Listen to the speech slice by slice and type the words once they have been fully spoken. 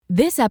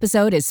This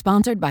episode is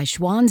sponsored by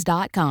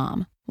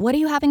Schwans.com. What are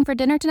you having for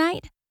dinner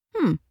tonight?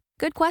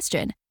 Good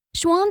question.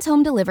 Schwans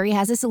Home Delivery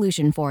has a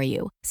solution for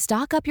you.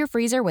 Stock up your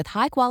freezer with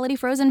high-quality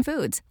frozen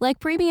foods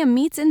like premium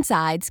meats and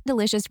sides,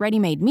 delicious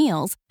ready-made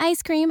meals,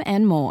 ice cream,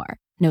 and more.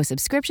 No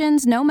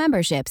subscriptions, no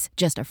memberships,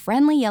 just a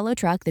friendly yellow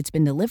truck that's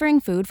been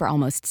delivering food for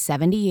almost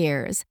 70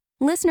 years.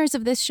 Listeners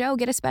of this show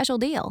get a special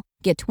deal.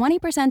 Get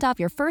 20% off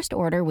your first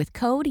order with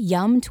code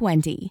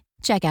YUM20.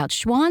 Check out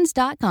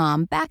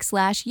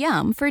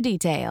schwans.com/YUM for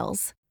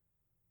details.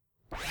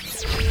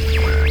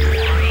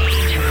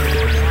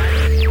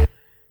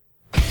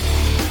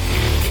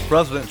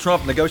 President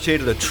Trump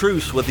negotiated a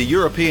truce with the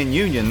European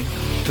Union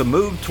to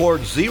move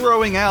towards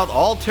zeroing out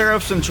all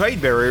tariffs and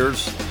trade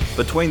barriers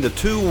between the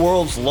two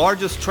world's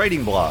largest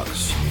trading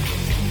blocs.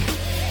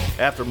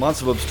 After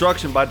months of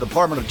obstruction by the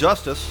Department of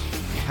Justice,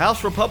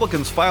 House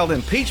Republicans filed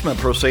impeachment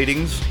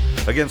proceedings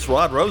against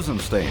Rod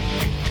Rosenstein.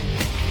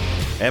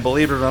 And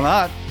believe it or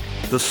not,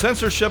 the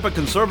censorship of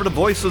conservative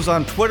voices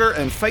on Twitter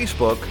and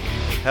Facebook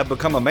have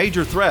become a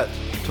major threat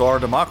to our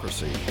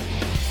democracy.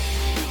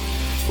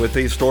 With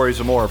these stories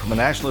and more from a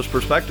nationalist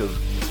perspective,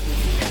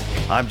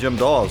 I'm Jim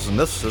Dawes, and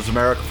this is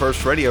America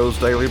First Radio's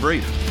Daily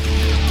Brief.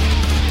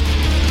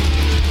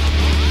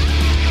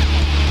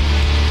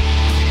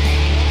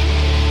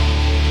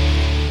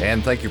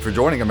 And thank you for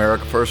joining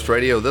America First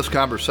Radio. This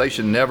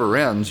conversation never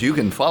ends. You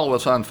can follow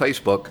us on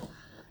Facebook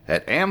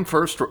at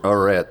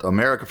at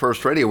America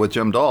First Radio with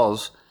Jim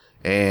Dawes,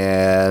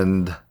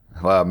 and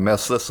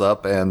mess this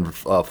up and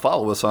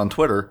follow us on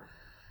Twitter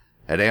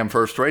at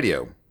First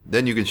Radio.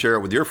 Then you can share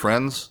it with your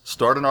friends,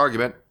 start an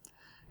argument,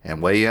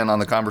 and weigh in on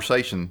the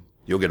conversation.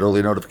 You'll get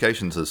early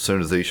notifications as soon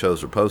as these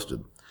shows are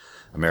posted.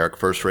 America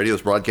First Radio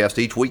is broadcast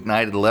each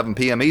weeknight at 11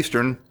 p.m.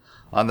 Eastern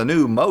on the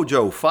new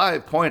Mojo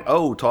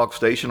 5.0 talk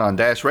station on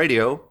Dash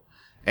Radio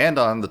and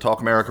on the Talk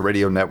America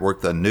Radio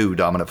Network, the new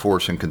dominant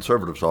force in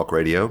conservative talk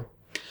radio.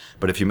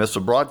 But if you miss a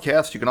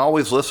broadcast, you can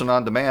always listen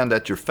on demand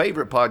at your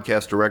favorite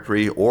podcast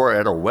directory or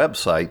at our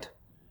website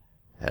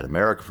at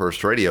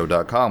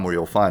americafirstradio.com, where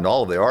you'll find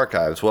all of the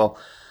archives. Well,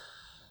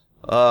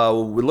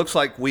 it looks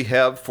like we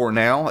have, for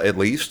now at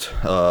least,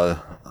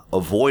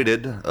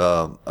 avoided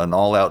an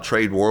all-out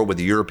trade war with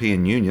the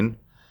European Union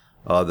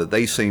that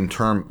they seem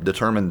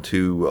determined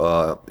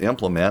to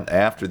implement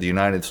after the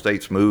United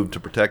States moved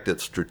to protect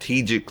its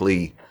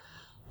strategically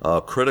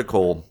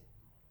critical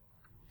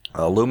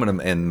aluminum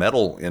and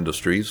metal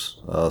industries,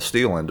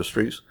 steel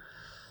industries.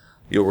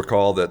 You'll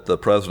recall that the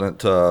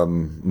president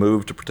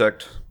moved to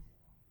protect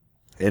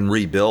and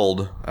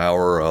rebuild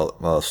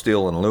our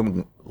steel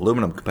and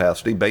aluminum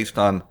capacity based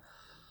on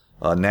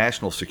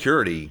national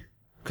security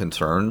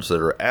concerns that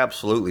are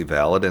absolutely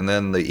valid. And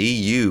then the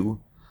EU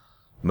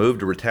moved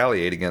to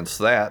retaliate against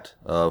that,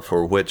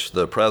 for which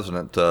the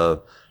president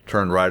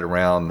turned right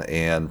around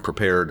and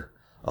prepared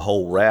a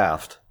whole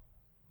raft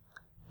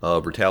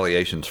of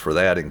retaliations for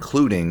that,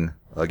 including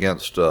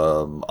against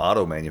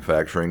auto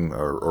manufacturing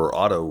or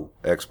auto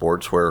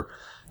exports, where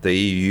the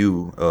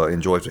EU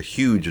enjoys a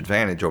huge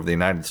advantage over the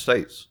United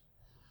States.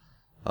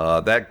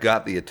 That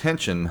got the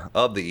attention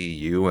of the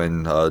EU,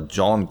 and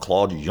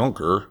Jean-Claude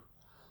Juncker,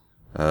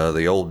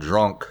 the old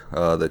drunk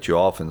that you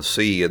often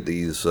see at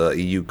these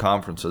EU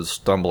conferences,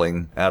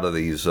 stumbling out of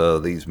these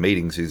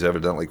meetings. He's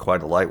evidently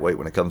quite a lightweight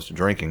when it comes to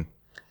drinking.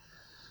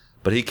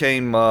 But he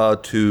came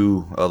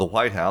to the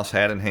White House,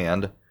 hat in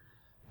hand,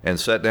 and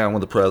sat down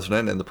with the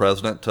president, and the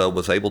president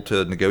was able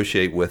to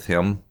negotiate with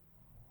him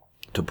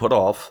to put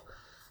off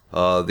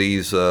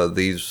these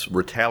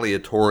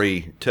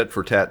retaliatory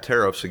tit-for-tat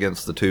tariffs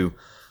against the two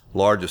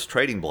largest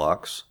trading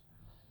blocs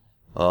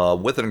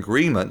with an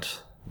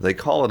agreement. They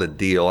call it a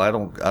deal. I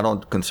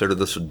don't consider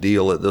this a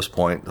deal at this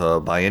point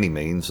by any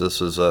means.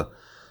 This is a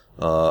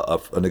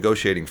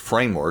negotiating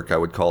framework, I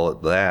would call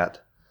it that.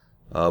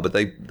 But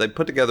they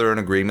put together an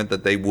agreement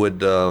that they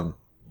would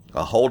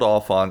hold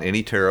off on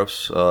any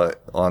tariffs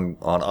on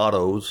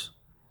autos.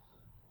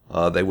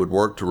 They would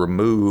work to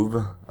remove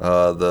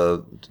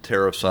the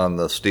tariffs on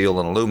the steel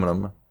and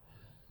aluminum,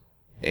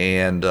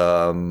 and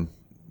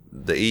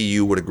the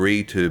EU would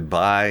agree to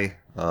buy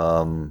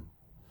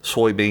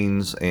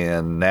soybeans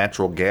and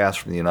natural gas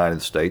from the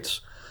United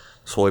States.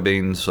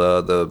 Soybeans,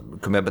 the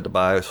commitment to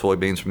buy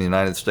soybeans from the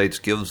United States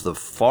gives the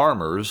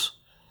farmers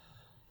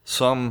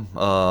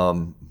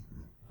some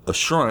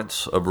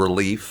assurance of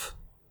relief.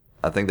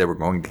 I think they were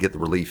going to get the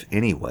relief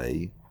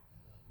anyway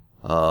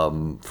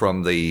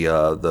from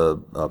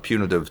the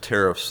punitive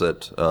tariffs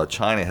that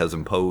China has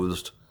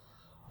imposed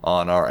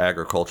on our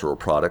agricultural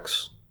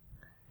products,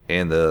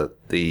 and the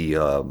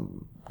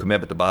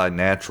commitment to buy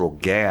natural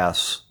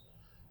gas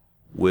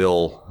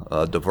will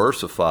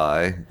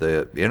diversify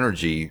the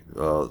energy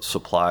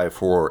supply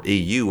for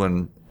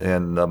EU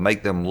and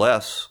make them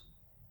less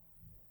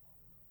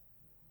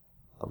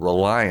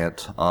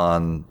reliant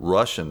on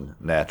Russian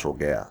natural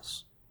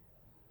gas.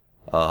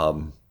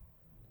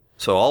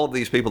 So all of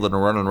these people that are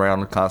running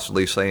around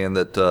constantly saying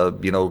that,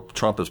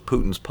 Trump is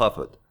Putin's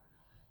puppet,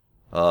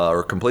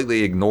 are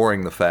completely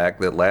ignoring the fact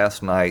that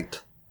last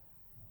night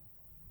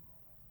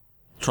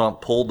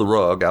Trump pulled the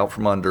rug out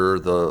from under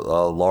the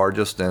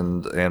largest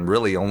and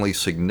really only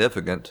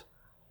significant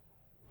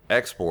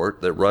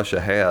export that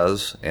Russia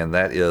has, and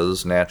that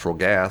is natural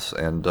gas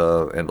and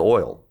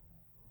oil.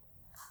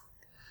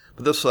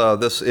 But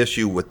this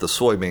issue with the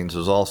soybeans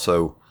is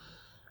also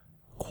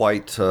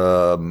quite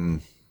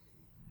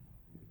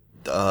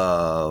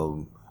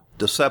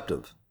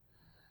deceptive.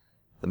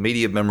 The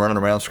media have been running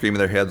around screaming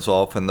their heads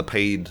off, and the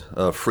paid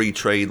free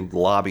trade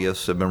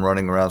lobbyists have been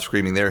running around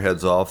screaming their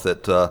heads off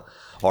that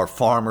our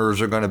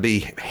farmers are going to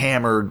be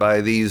hammered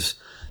by these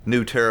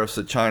new tariffs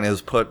that China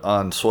has put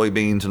on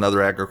soybeans and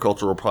other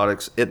agricultural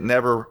products. It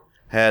never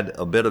had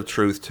a bit of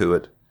truth to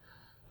it.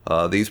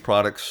 These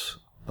products,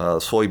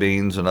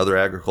 soybeans and other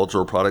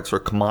agricultural products, are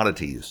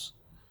commodities.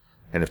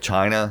 And if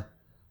China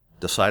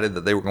decided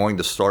that they were going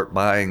to start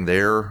buying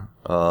their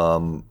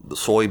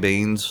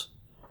soybeans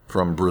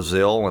from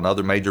Brazil and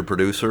other major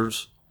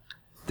producers,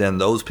 then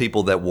those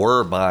people that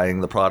were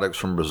buying the products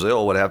from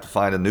Brazil would have to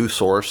find a new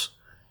source,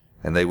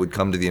 and they would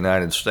come to the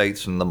United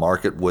States, and the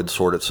market would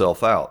sort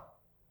itself out.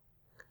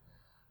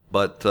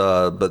 But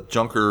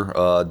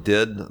Juncker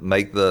did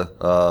make the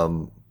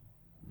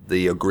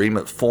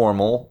agreement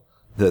formal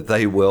that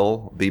they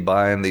will be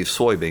buying these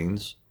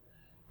soybeans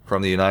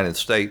from the United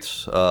States.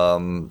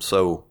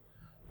 So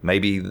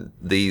maybe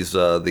these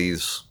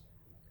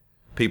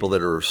people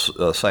that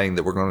are saying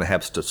that we're going to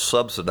have to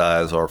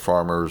subsidize our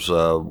farmers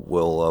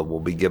will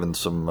be given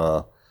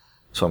some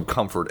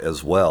comfort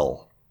as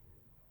well.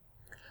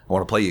 I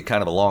want to play you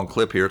kind of a long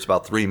clip here. It's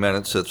about 3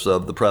 minutes. It's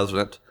of the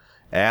president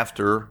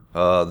after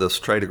this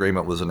trade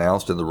agreement was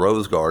announced in the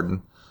Rose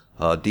Garden,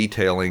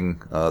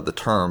 detailing the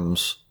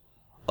terms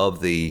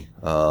of the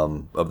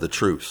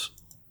truce.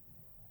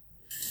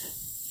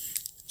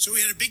 So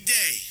we had a big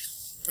day,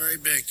 very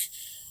big.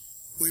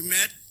 We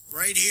met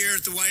right here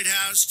at the White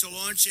House to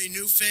launch a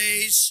new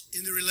phase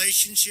in the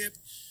relationship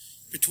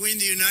between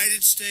the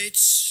United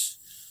States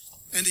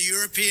and the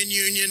European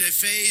Union, a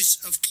phase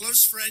of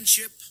close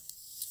friendship,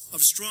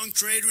 of strong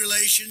trade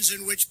relations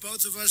in which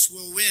both of us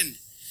will win,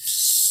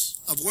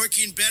 of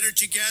working better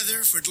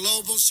together for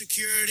global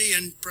security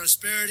and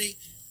prosperity,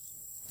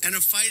 and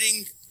of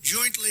fighting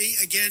jointly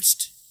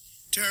against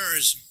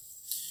terrorism.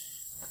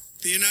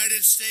 The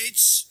United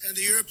States and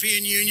the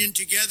European Union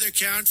together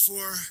count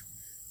for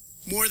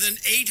more than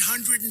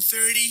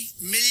 830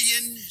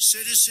 million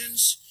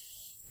citizens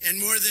and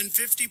more than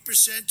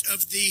 50%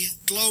 of the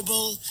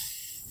global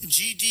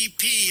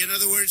GDP. In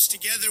other words,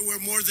 together we're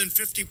more than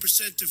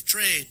 50% of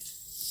trade.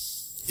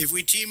 If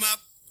we team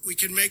up, we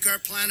can make our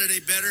planet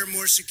a better,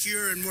 more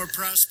secure, and more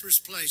prosperous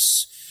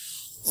place.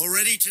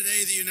 Already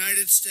today, the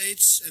United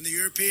States and the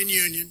European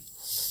Union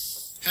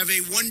have a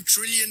 $1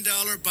 trillion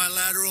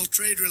bilateral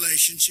trade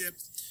relationship,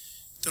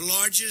 the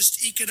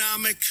largest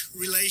economic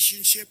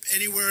relationship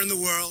anywhere in the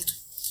world.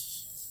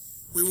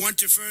 We want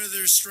to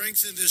further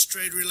strengthen this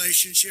trade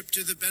relationship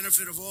to the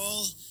benefit of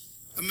all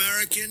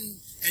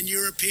American and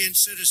European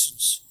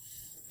citizens.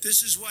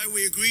 This is why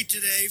we agreed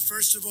today,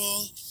 first of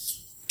all,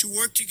 to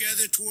work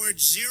together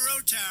towards zero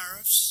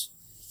tariffs,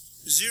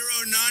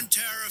 zero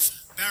non-tariff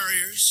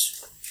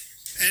barriers,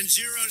 and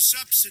zero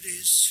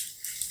subsidies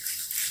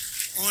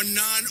on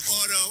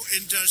non-auto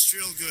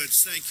industrial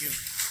goods. Thank you.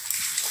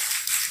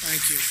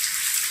 Thank you.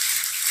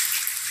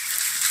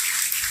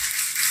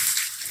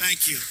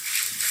 Thank you.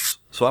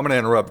 So I'm going to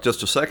interrupt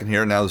just a second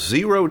here. Now,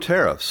 zero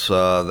tariffs,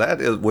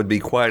 would be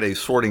quite a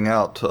sorting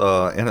out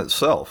in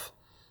itself.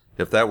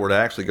 If that were to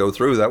actually go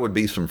through, that would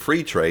be some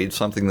free trade,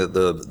 something that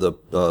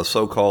the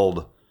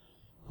so-called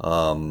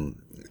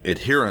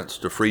adherents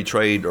to free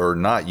trade are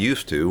not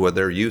used to. What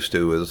they're used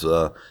to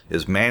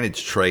is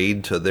managed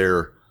trade to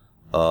their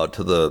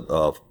to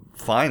the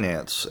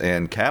finance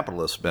and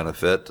capitalist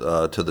benefit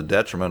to the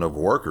detriment of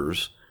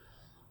workers.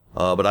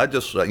 But I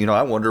just,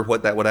 I wonder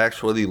what that would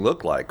actually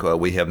look like.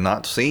 We have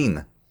not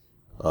seen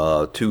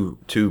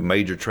two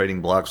major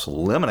trading blocs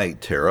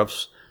eliminate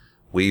tariffs.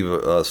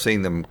 We've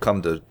seen them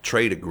come to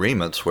trade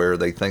agreements where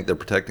they think they're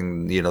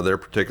protecting, their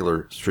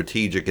particular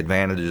strategic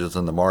advantages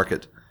in the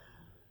market.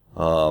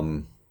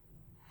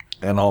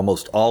 And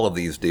almost all of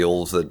these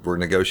deals that were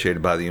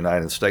negotiated by the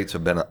United States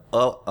have been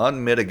an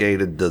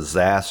unmitigated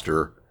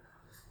disaster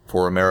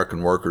for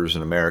American workers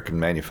and American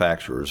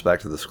manufacturers. Back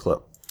to this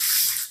clip.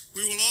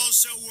 We will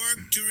also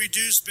work to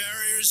reduce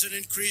barriers and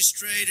increase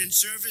trade in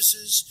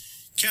services,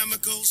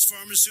 chemicals,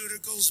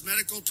 pharmaceuticals,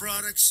 medical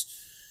products,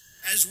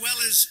 as well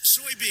as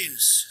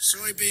soybeans.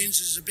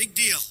 Soybeans is a big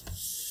deal.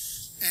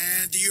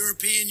 And the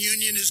European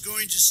Union is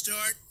going to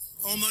start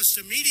almost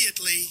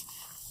immediately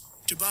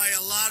to buy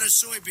a lot of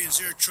soybeans.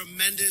 They're a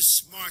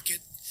tremendous market.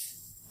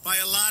 Buy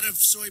a lot of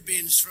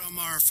soybeans from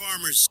our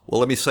farmers. Well,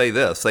 let me say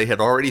this. They had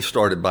already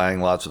started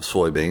buying lots of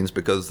soybeans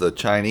because the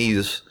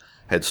Chinese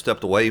had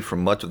stepped away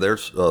from much of their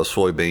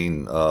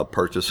soybean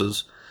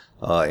purchases,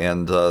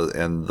 and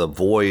the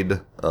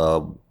void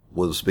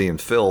was being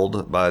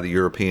filled by the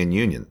European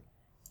Union.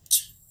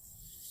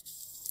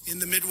 In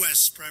the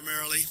Midwest,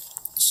 primarily.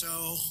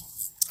 So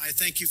I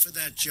thank you for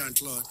that,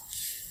 Jean-Claude.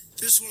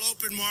 This will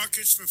open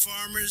markets for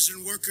farmers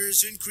and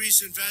workers,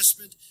 increase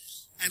investment,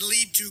 and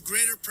lead to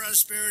greater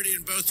prosperity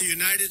in both the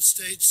United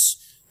States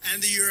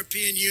and the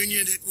European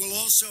Union. It will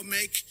also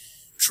make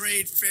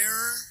trade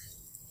fairer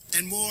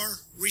and more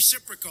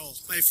reciprocal,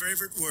 my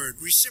favorite word,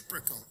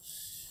 reciprocal.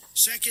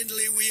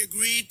 Secondly, we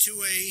agreed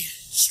to a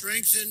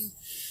strengthening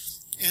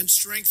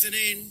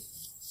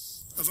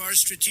of our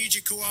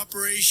strategic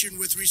cooperation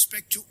with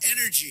respect to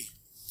energy.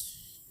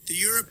 The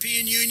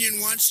European Union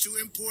wants to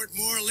import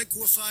more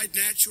liquefied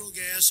natural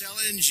gas,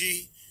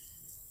 LNG,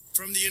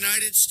 from the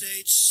United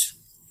States,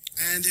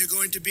 and they're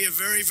going to be a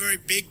very, very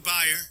big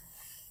buyer.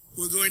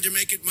 We're going to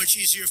make it much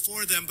easier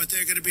for them, but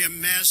they're going to be a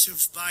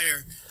massive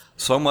buyer.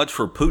 So much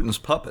for Putin's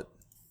puppet.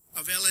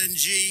 Of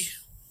LNG,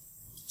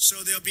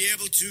 so they'll be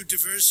able to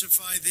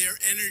diversify their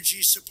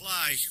energy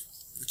supply,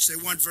 which they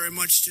want very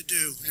much to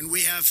do, and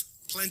we have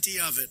plenty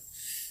of it.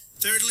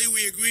 Thirdly,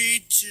 we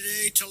agreed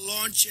today to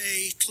launch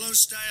a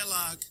close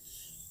dialogue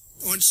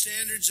on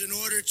standards in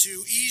order to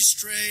ease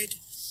trade,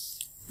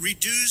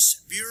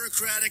 reduce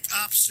bureaucratic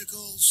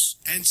obstacles,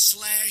 and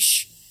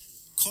slash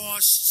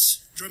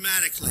costs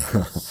dramatically.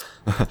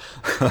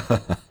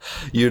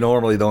 You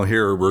normally don't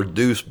hear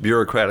reduce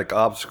bureaucratic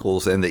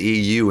obstacles in the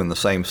EU in the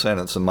same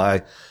sentence, and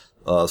my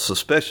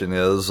suspicion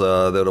is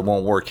that it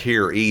won't work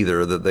here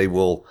either, that they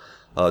will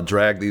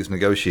drag these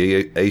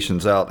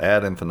negotiations out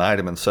ad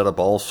infinitum and set up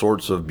all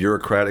sorts of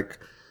bureaucratic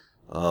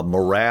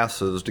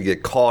morasses to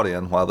get caught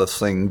in while this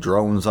thing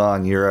drones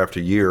on year after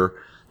year.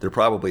 They're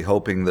probably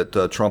hoping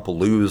that Trump will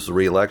lose the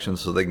re-election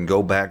so they can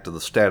go back to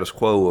the status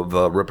quo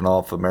of ripping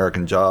off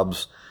American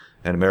jobs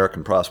and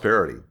American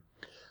prosperity.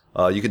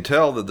 You could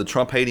tell that the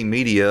Trump-hating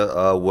media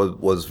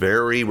was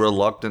very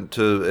reluctant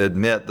to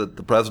admit that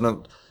the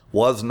president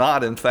was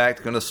not, in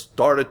fact, going to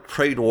start a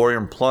trade war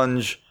and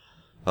plunge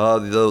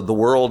the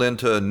world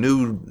into a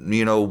new,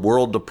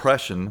 world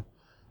depression.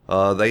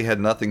 They had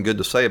nothing good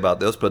to say about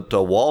this, but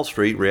Wall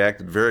Street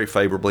reacted very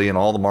favorably, and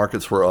all the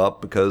markets were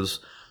up because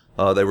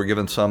they were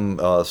given some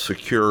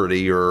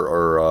security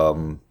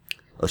or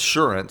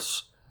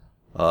assurance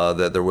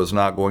that there was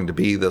not going to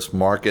be this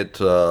market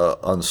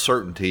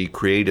uncertainty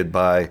created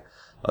by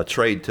a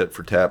trade tit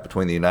for tat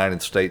between the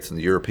United States and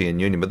the European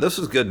Union. But this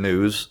is good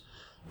news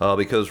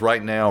because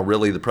right now,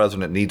 really, the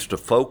president needs to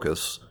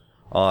focus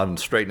on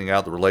straightening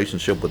out the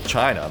relationship with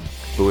China,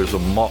 who is a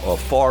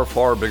far,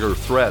 far bigger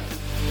threat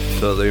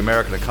to the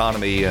American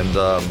economy and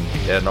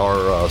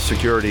our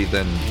security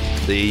than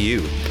the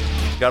EU.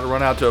 Got to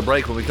run out to a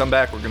break. When we come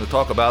back, we're going to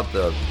talk about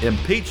the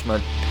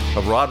impeachment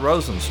of Rod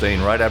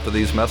Rosenstein right after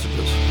these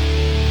messages.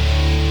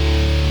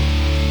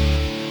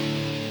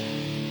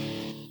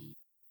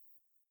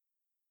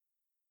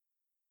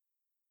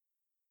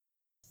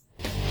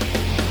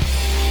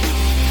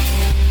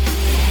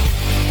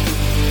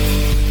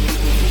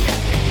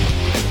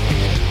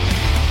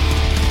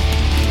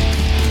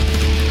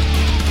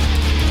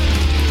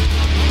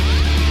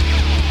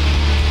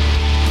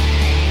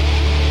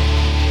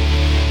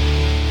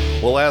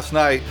 Well, last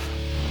night,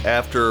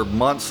 after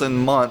months and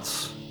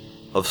months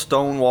of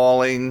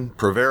stonewalling,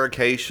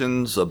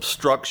 prevarications,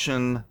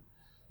 obstruction,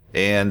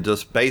 and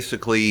just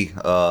basically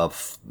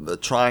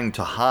trying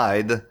to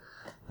hide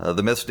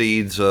the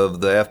misdeeds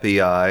of the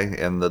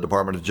FBI and the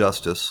Department of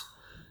Justice,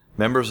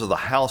 members of the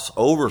House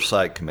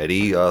Oversight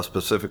Committee,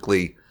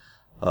 specifically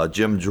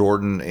Jim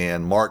Jordan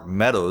and Mark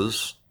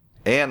Meadows,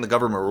 and the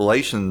Government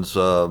Relations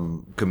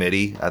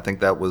Committee, I think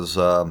that was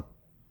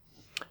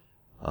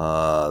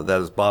that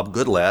is Bob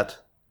Goodlatte,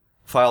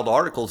 filed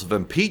articles of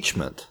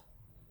impeachment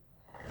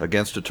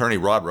against attorney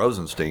Rod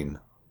Rosenstein,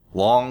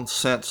 long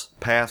since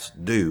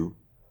past due.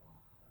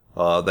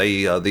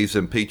 These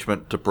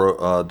impeachment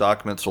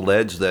documents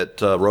allege that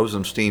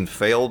Rosenstein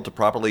failed to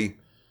properly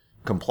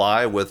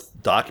comply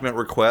with document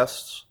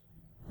requests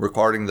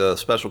regarding the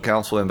special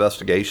counsel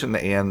investigation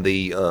and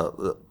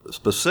the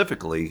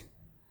specifically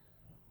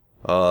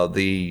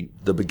the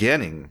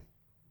beginning,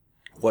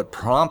 what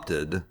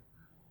prompted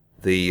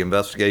the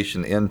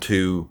investigation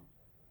into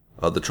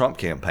the Trump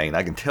campaign.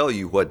 I can tell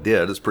you what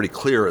did. It's pretty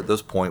clear at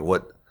this point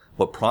what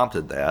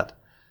prompted that.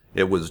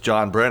 It was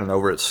John Brennan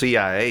over at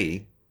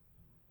CIA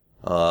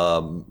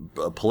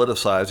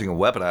politicizing and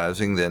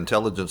weaponizing the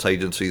intelligence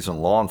agencies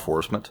and law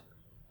enforcement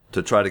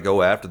to try to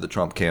go after the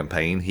Trump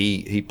campaign.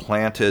 He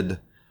planted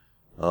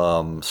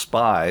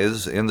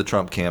spies in the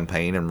Trump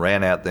campaign and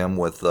ran at them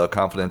with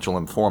confidential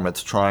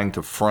informants trying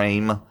to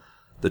frame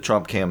the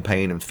Trump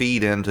campaign and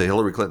feed into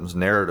Hillary Clinton's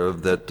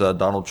narrative that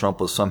Donald Trump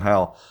was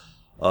somehow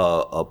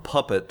a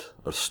puppet,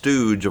 a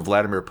stooge of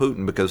Vladimir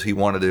Putin because he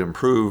wanted to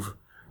improve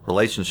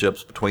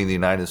relationships between the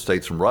United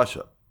States and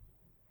Russia.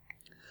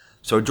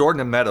 So Jordan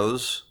and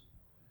Meadows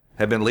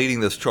have been leading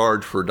this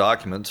charge for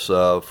documents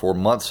for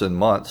months and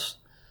months.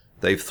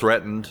 They've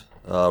threatened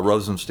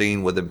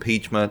Rosenstein with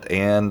impeachment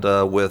and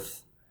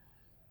with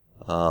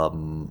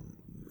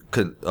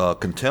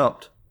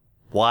contempt.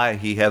 Why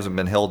he hasn't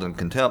been held in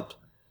contempt,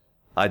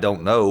 I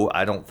don't know.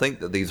 I don't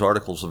think that these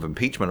articles of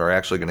impeachment are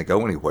actually going to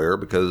go anywhere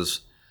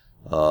because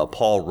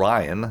Paul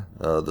Ryan,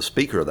 the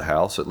Speaker of the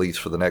House, at least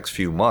for the next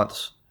few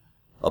months,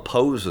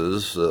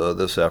 opposes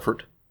this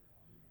effort.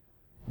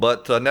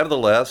 But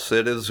nevertheless,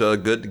 it is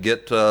good to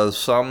get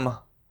some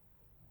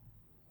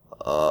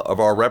of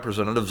our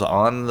representatives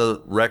on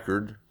the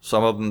record,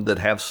 some of them that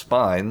have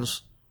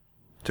spines,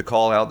 to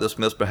call out this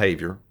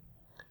misbehavior.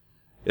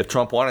 If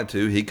Trump wanted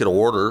to, he could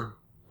order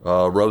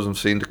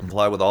Rosenstein to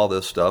comply with all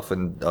this stuff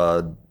and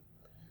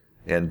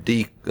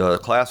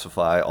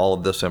declassify all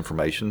of this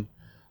information.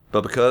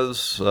 But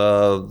because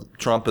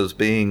Trump is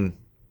being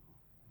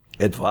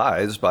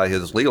advised by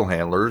his legal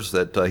handlers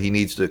that he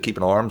needs to keep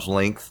an arm's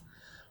length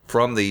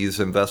from these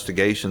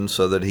investigations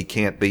so that he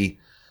can't be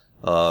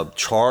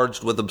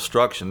charged with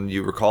obstruction.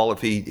 You recall,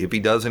 if he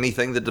does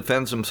anything that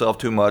defends himself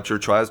too much or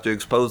tries to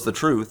expose the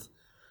truth,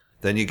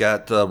 then you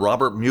got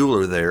Robert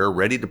Mueller there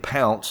ready to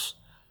pounce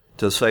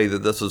to say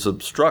that this is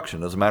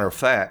obstruction. As a matter of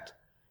fact,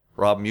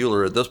 Rob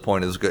Mueller at this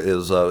point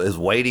is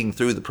wading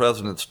through the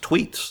president's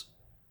tweets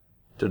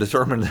to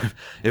determine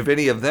if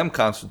any of them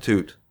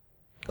constitute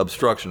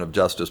obstruction of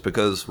justice.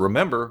 Because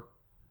remember,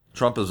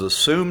 Trump is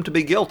assumed to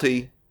be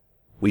guilty.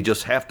 We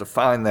just have to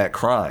find that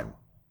crime.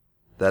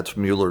 That's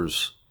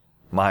Mueller's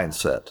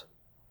mindset.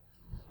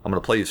 I'm going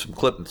to play you some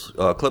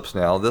clips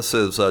now. This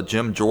is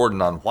Jim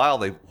Jordan on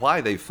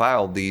why they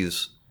filed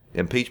these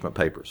impeachment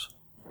papers.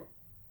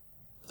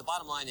 The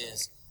bottom line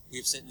is,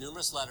 we've sent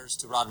numerous letters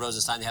to Rod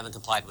Rosenstein they haven't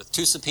complied with.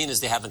 2 subpoenas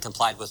they haven't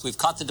complied with. We've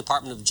caught the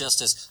Department of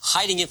Justice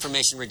hiding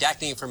information,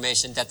 redacting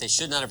information that they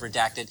should not have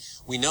redacted.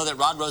 We know that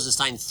Rod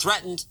Rosenstein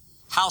threatened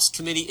House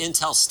Committee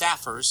Intel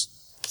staffers,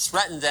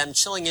 threatened them,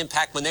 chilling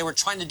impact when they were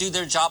trying to do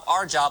their job,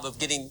 our job of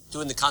doing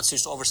the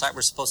constitutional oversight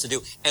we're supposed to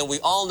do. And we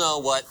all know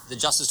what the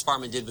Justice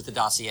Department did with the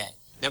dossier.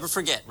 Never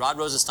forget, Rod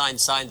Rosenstein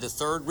signed the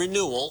third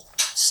renewal,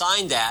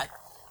 signed that,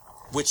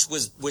 which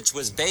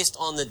was based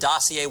on the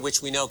dossier,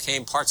 which we know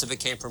parts of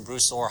it came from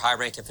Bruce Orr,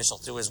 high-ranking official,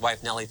 through his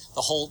wife Nellie,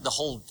 the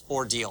whole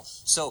ordeal.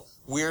 So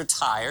we're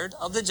tired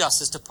of the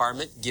Justice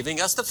Department giving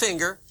us the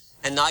finger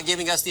and not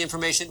giving us the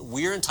information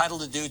we're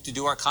entitled to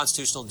do our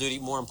constitutional duty.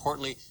 More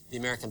importantly, the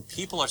American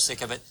people are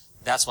sick of it.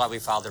 That's why we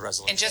filed the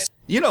resolution.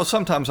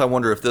 Sometimes I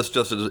wonder if this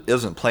just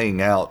isn't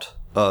playing out.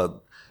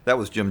 That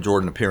was Jim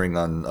Jordan appearing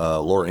on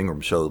Laura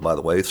Ingram's show, by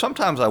the way.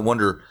 Sometimes I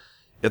wonder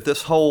if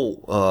this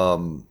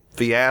whole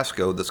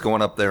fiasco that's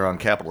going up there on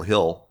Capitol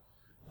Hill,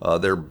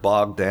 they're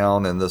bogged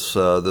down in this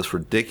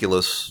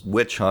ridiculous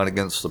witch hunt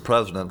against the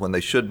president when they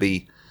should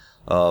be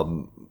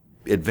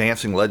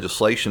advancing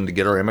legislation to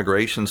get our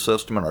immigration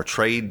system and our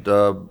trade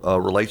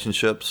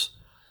relationships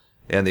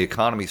and the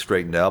economy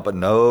straightened out. But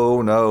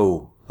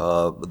no,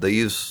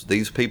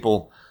 these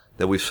people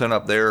that we've sent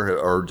up there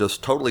are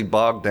just totally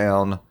bogged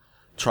down,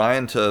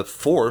 trying to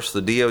force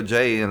the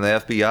DOJ and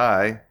the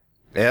FBI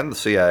and the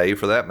CIA,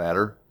 for that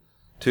matter,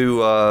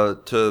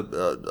 to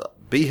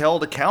be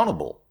held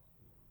accountable.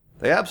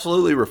 They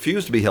absolutely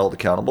refuse to be held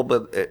accountable,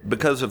 but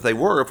because if we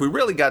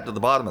really got to the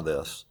bottom of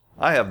this,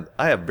 I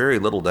have very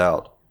little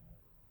doubt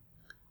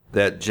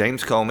that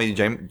James Comey,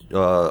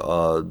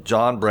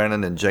 John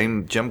Brennan, and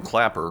Jim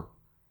Clapper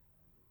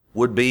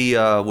would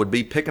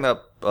be picking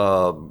up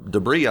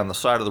debris on the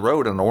side of the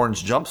road in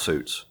orange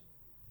jumpsuits.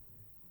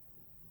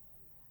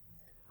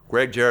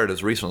 Greg Jarrett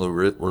has recently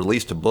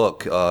released a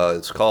book.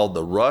 It's called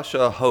The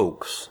Russia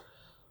Hoax.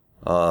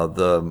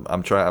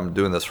 I'm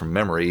doing this from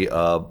memory.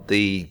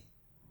 The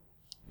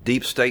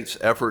deep state's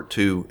effort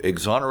to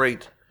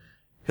exonerate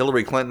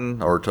Hillary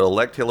Clinton, or to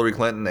elect Hillary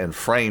Clinton and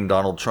frame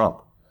Donald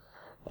Trump.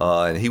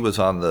 And he was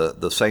on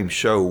the same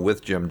show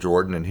with Jim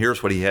Jordan, and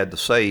here's what he had to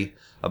say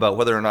about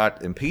whether or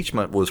not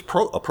impeachment was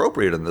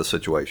appropriate in this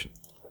situation.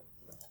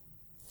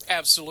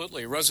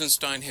 Absolutely.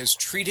 Rosenstein has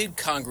treated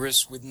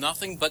Congress with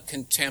nothing but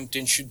contempt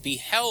and should be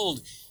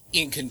held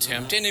in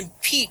contempt and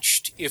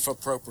impeached if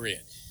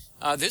appropriate.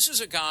 This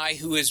is a guy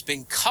who has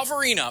been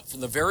covering up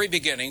from the very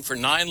beginning for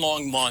 9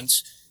 long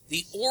months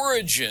the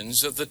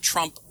origins of the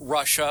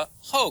Trump-Russia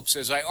hoax.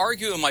 As I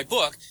argue in my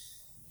book,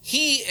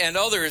 he and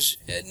others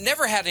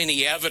never had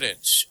any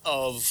evidence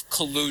of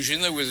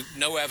collusion. There was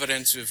no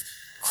evidence of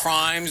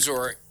crimes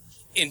or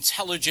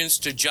intelligence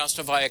to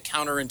justify a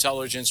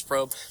counterintelligence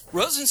probe.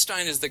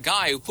 Rosenstein is the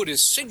guy who put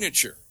his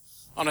signature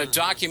on a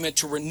document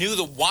to renew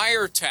the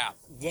wiretap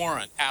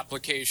warrant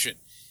application.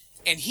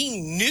 And he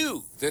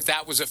knew that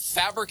that was a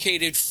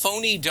fabricated,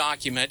 phony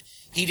document.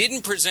 He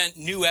didn't present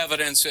new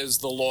evidence as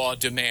the law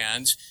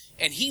demands.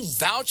 And he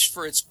vouched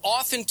for its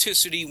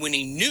authenticity when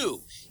he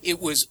knew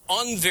it was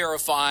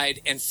unverified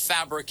and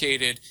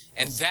fabricated.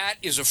 And that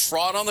is a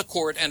fraud on the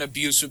court and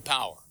abuse of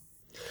power.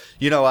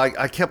 You know,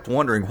 I kept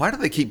wondering, why do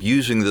they keep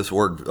using this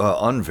word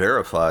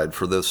unverified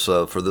for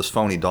this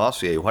phony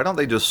dossier? Why don't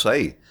they just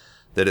say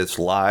that it's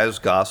lies,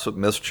 gossip,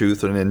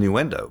 mistruth, and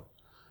innuendo?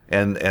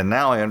 And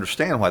now I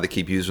understand why they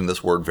keep using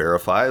this word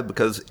verified,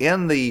 because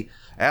in the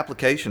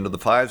application to the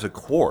FISA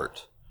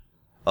court,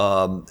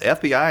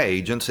 FBI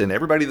agents and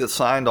everybody that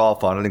signed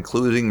off on it,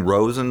 including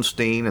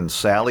Rosenstein and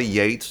Sally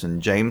Yates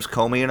and James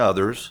Comey and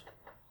others,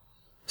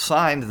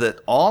 signed that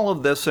all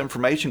of this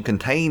information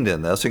contained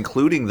in this,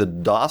 including the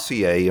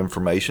dossier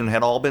information,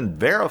 had all been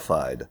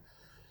verified.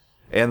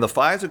 And the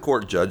FISA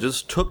court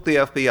judges took the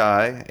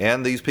FBI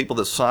and these people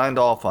that signed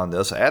off on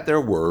this at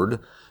their word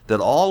that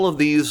all of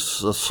these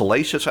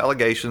salacious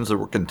allegations that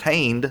were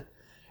contained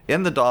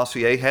in the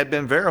dossier had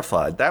been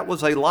verified. That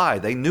was a lie.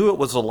 They knew it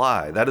was a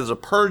lie. That is a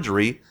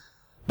perjury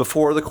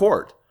before the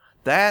court.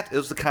 That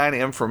is the kind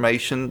of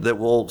information that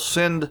will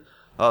send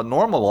a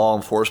normal law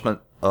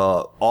enforcement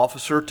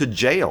officer to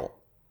jail.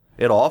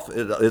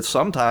 It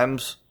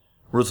sometimes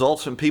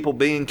results in people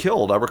being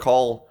killed. I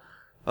recall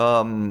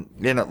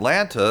in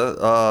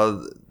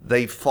Atlanta,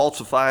 they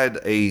falsified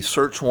a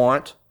search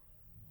warrant.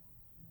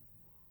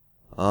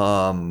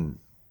 And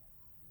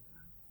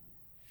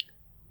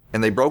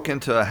they broke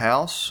into a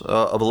house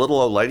of a little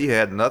old lady who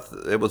had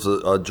nothing. It was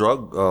a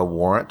drug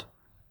warrant.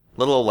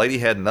 Little old lady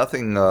had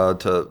nothing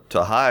to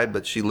hide,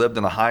 but she lived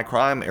in a high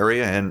crime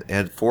area and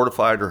had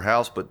fortified her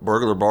house, put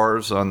burglar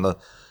bars on the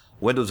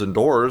windows and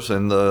doors,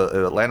 and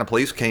the Atlanta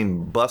police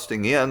came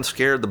busting in,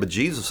 scared the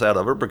bejesus out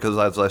of her because,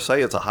 as I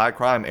say, it's a high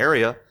crime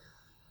area.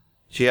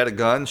 She had a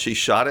gun, she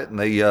shot it, and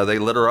they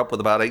lit her up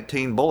with about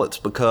 18 bullets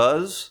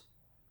because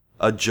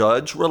a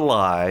judge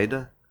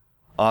relied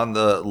on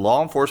the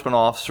law enforcement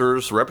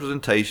officer's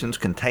representations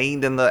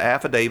contained in the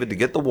affidavit to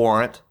get the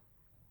warrant.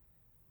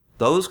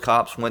 Those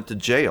cops went to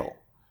jail.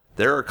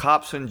 There are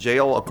cops in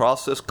jail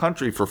across this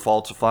country for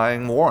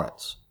falsifying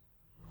warrants.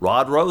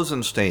 Rod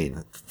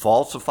Rosenstein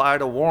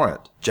falsified a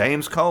warrant.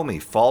 James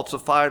Comey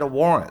falsified a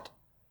warrant.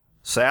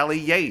 Sally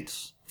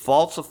Yates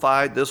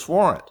falsified this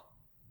warrant.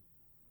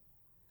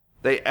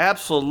 They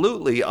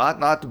absolutely ought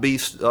not to be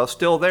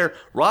still there.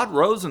 Rod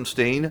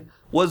Rosenstein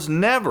was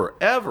never,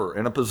 ever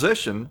in a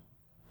position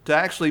to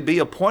actually be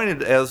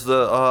appointed as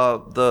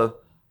the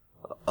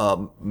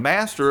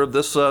master of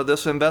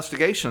this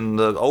investigation,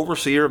 the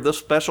overseer of this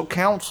special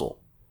counsel.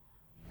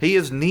 He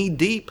is knee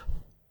deep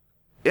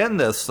in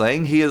this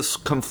thing. He is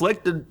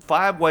conflicted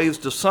 5 ways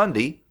to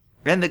Sunday,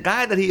 and the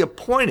guy that he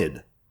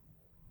appointed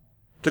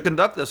to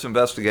conduct this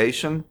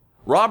investigation,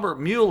 Robert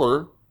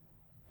Mueller,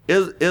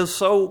 is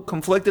so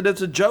conflicted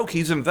it's a joke.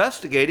 He's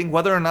investigating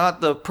whether or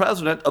not the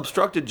president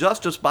obstructed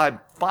justice by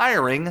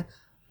firing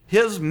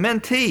his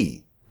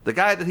mentee, the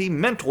guy that he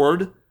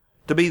mentored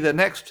to be the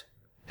next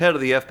head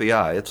of the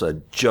FBI. It's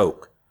a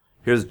joke.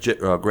 Here's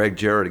Greg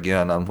Jarrett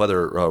again on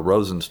whether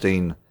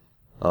Rosenstein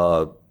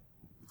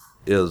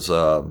is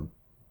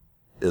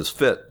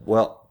fit.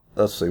 Well,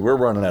 let's see. We're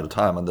running out of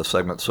time on this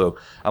segment, so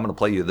I'm going to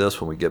play you this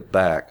when we get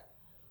back.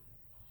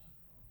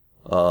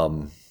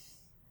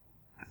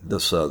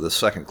 The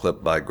second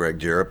clip by Greg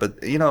Jarrett.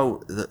 But, you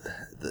know,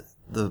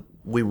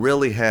 we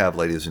really have,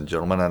 ladies and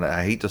gentlemen, and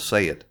I hate to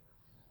say it,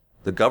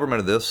 the government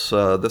of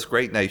this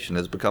great nation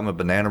has become a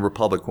banana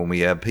republic when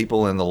we have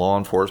people in the law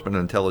enforcement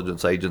and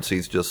intelligence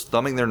agencies just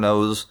thumbing their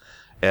nose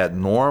at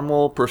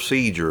normal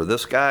procedure.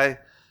 This guy,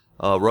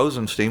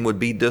 Rosenstein, would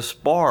be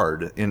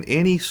disbarred in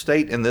any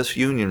state in this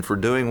union for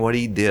doing what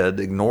he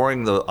did,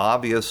 ignoring the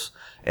obvious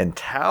and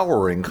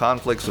towering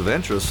conflicts of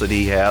interest that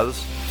he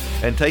has,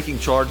 and taking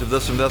charge of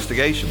this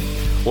investigation.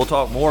 We'll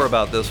talk more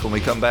about this when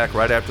we come back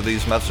right after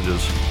these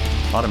messages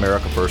on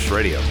America First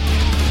Radio.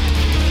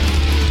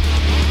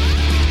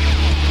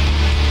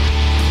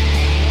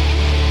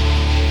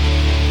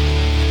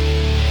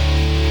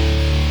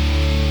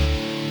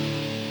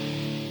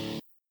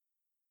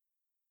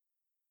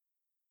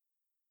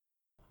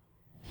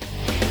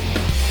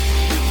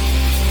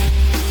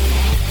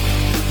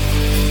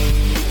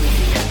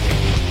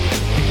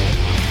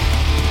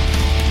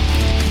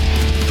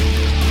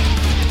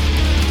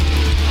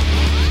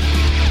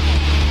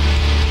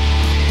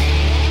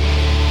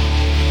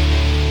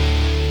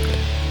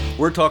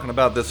 We're talking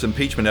about this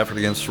impeachment effort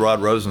against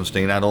Rod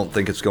Rosenstein. I don't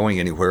think it's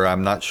going anywhere.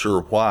 I'm not sure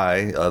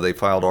why they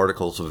filed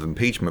articles of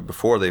impeachment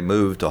before they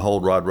moved to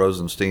hold Rod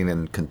Rosenstein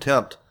in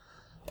contempt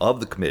of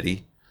the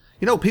committee.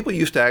 You know, people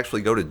used to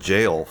actually go to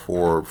jail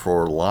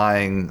for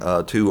lying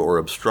to or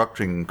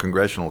obstructing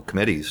congressional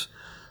committees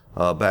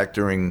back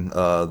during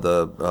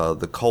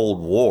the Cold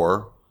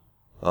War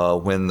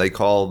when they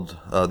called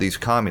these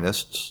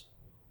communists.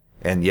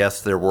 And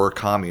yes, there were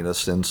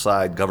communists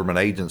inside government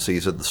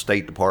agencies at the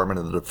State Department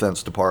and the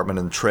Defense Department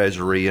and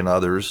Treasury and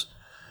others.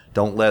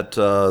 Don't let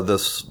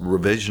this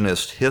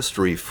revisionist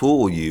history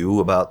fool you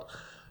about,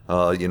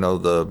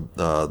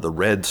 the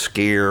Red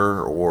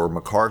Scare or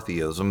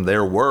McCarthyism.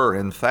 There were,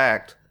 in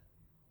fact,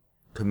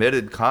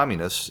 committed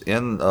communists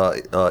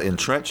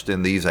entrenched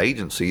in these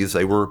agencies.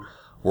 They were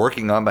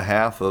working on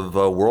behalf of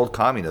world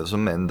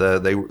communism, and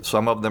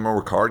some of them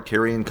were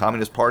card-carrying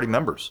Communist Party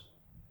members.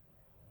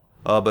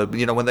 But,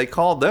 you know, when they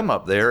called them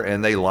up there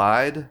and they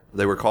lied,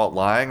 they were caught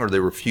lying or they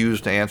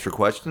refused to answer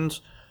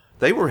questions,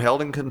 they were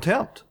held in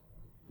contempt.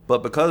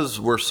 But because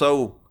we're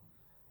so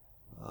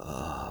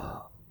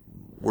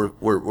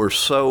we're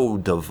so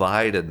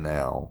divided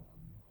now,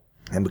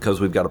 and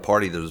because we've got a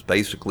party that is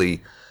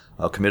basically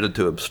committed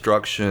to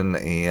obstruction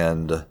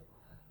and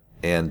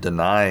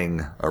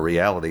denying a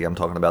reality, I'm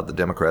talking about the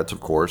Democrats,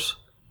 of course.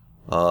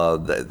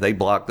 They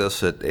block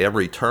this at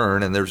every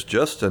turn, and there's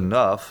just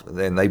enough,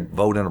 and they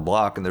vote in a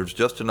block, and there's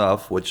just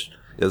enough, which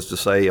is to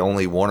say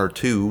only 1 or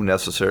 2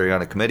 necessary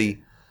on a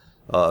committee,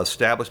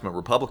 establishment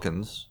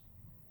Republicans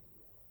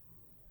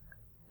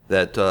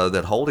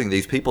that holding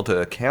these people to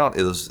account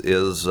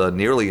is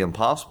nearly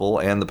impossible,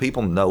 and the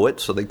people know it,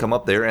 so they come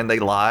up there and they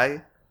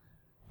lie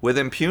with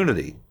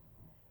impunity.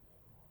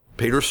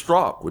 Peter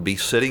Strzok would be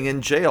sitting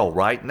in jail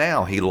right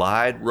now. He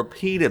lied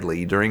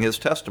repeatedly during his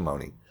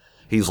testimony.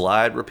 He's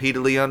lied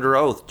repeatedly under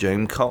oath.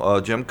 Jim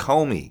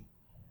Comey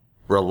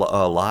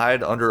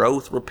lied under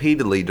oath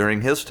repeatedly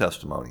during his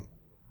testimony.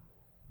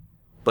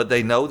 But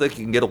they know they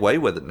can get away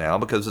with it now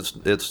because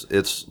it's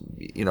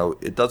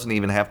it doesn't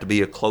even have to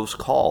be a close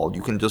call.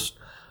 You can just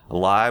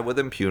lie with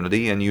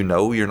impunity, and you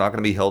know you're not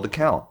going to be held to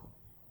account.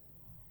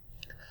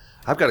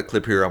 I've got a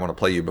clip here I want to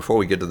play you. Before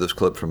we get to this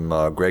clip from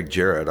Greg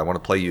Jarrett, I want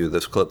to play you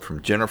this clip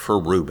from Jennifer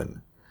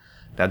Rubin.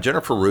 Now,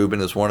 Jennifer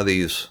Rubin is one of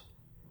these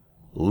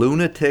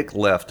lunatic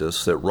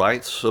leftists that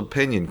writes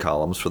opinion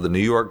columns for the New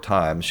York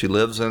Times. She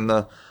lives in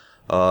the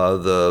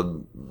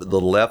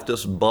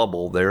leftist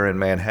bubble there in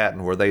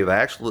Manhattan, where they've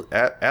actually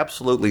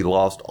absolutely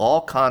lost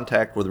all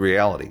contact with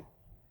reality.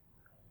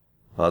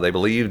 They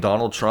believe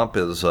Donald Trump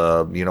is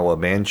a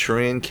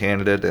Manchurian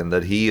candidate, and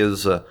that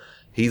he's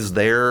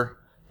there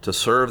to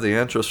serve the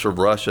interests of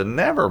Russia.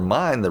 Never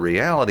mind the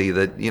reality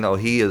that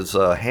he is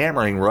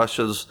hammering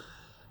Russia's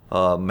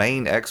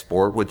main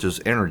export, which is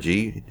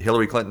energy.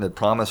 Hillary Clinton had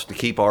promised to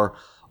keep our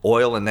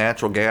oil and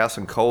natural gas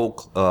and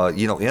coal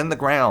in the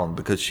ground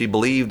because she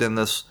believed in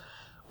this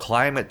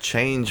climate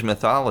change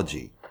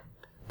mythology.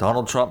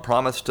 Donald Trump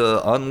promised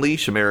to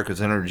unleash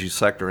America's energy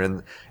sector,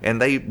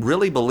 and they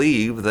really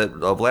believe that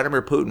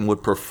Vladimir Putin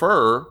would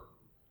prefer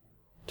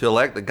to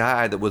elect the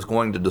guy that was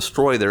going to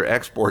destroy their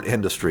export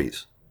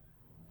industries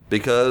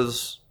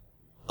because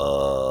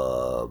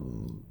my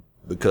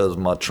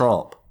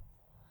Trump.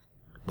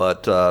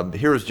 But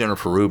here's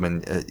Jennifer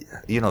Rubin.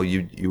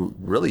 You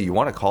really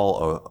want to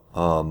call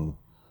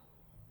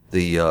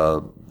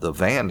the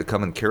van to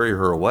come and carry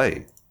her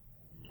away.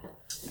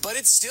 But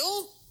it's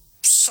still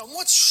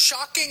somewhat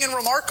shocking and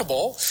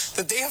remarkable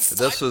that they have.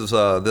 This is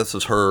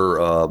her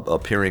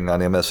appearing on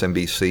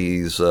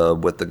MSNBC's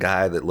with the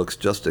guy that looks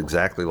just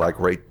exactly like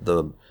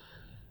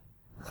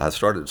I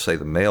started to say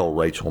the male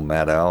Rachel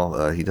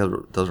Maddow. He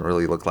doesn't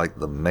really look like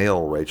the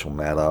male Rachel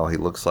Maddow. He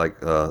looks like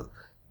the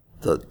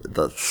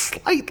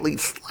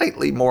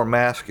slightly more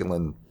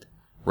masculine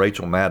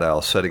Rachel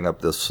Maddow setting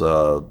up this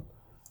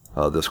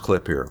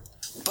clip here.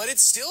 But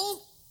it's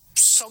still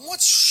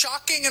somewhat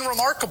shocking and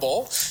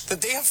remarkable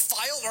that they have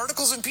filed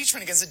articles of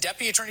impeachment against the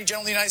Deputy Attorney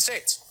General of the United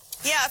States.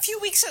 Yeah, a few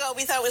weeks ago,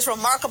 we thought it was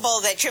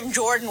remarkable that Jim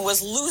Jordan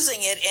was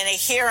losing it in a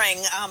hearing,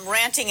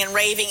 ranting and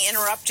raving,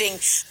 interrupting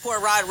poor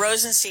Rod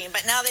Rosenstein.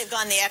 But now they've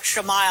gone the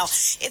extra mile.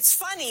 It's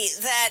funny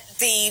that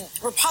the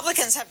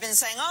Republicans have been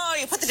saying, oh,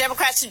 you put the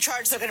Democrats in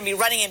charge, they're going to be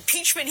running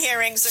impeachment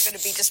hearings, they're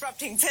going to be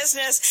disrupting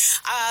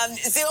business.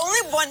 The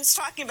only ones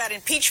talking about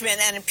impeachment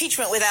and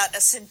impeachment without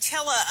a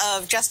scintilla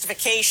of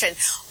justification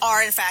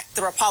are, in fact,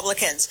 the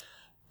Republicans.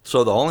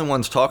 So the only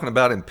ones talking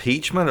about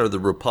impeachment are the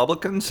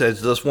Republicans?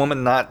 Has this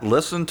woman not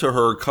listened to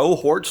her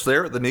cohorts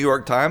there at the New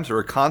York Times who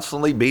are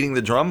constantly beating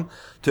the drum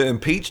to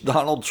impeach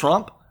Donald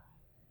Trump?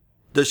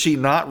 Does she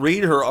not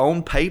read her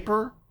own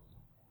paper?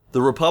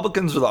 The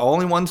Republicans are the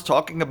only ones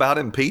talking about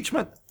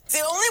impeachment?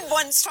 The only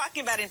ones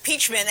talking about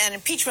impeachment and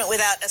impeachment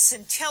without a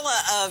scintilla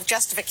of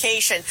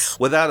justification.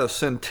 Without a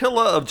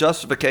scintilla of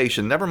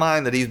justification. Never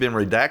mind that he's been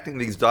redacting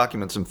these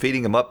documents and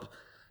feeding them up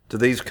to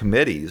these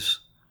committees.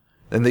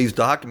 And these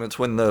documents,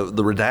 when the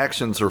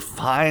redactions are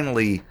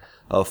finally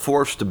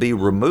forced to be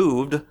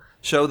removed,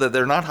 show that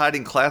they're not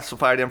hiding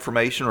classified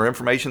information or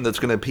information that's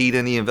going to impede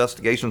any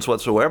investigations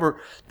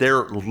whatsoever.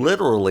 They're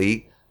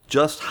literally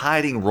just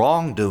hiding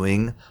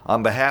wrongdoing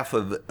on behalf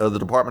of the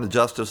Department of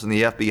Justice and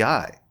the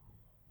FBI.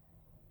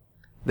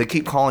 They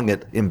keep calling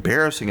it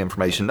embarrassing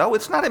information. No,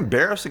 it's not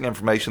embarrassing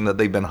information that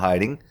they've been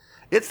hiding.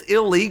 It's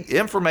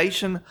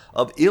information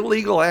of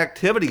illegal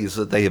activities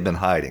that they have been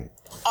hiding.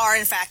 Are,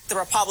 in fact, the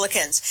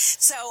Republicans.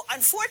 So,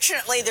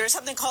 unfortunately, there's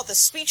something called the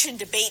Speech and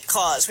Debate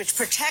Clause, which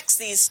protects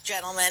these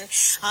gentlemen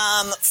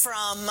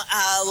from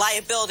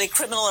liability,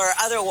 criminal or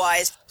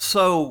otherwise.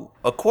 So,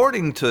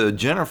 according to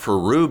Jennifer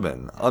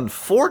Rubin,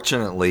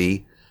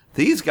 unfortunately,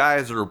 these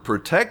guys are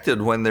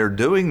protected when they're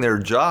doing their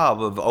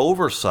job of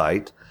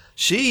oversight.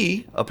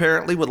 She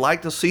apparently would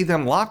like to see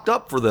them locked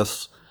up for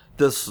this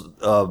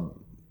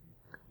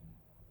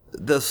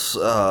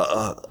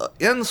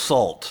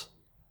insult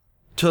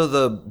to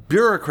the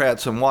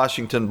bureaucrats in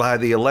Washington by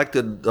the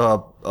elected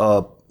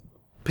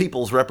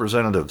people's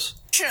representatives.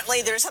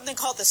 Fortunately, there's something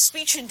called the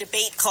Speech and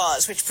Debate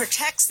Clause, which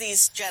protects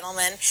these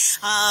gentlemen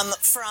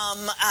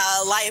from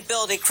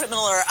liability, criminal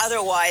or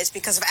otherwise,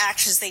 because of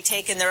actions they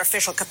take in their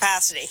official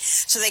capacity.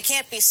 So they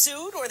can't be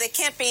sued or they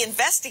can't be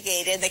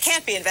investigated. They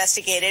can't be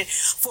investigated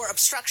for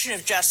obstruction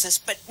of justice.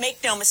 But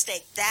make no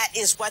mistake, that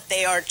is what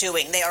they are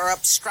doing. They are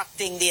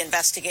obstructing the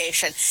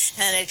investigation.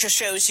 And it just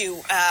shows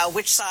you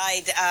which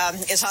side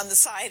is on the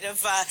side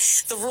of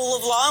the rule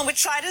of law and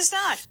which side is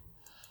not.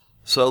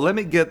 So let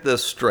me get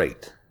this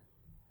straight.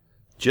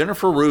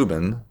 Jennifer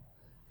Rubin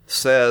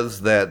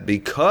says that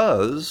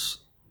because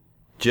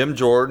Jim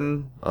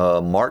Jordan,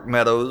 Mark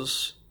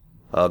Meadows,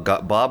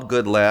 got Bob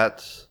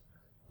Goodlatte,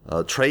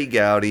 Trey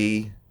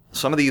Gowdy,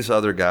 some of these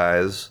other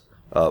guys,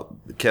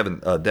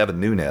 Devin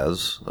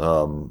Nunes,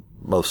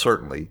 most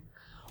certainly,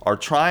 are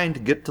trying to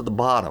get to the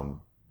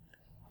bottom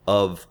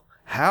of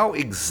how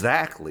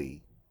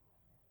exactly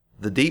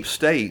the deep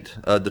state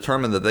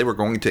determined that they were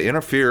going to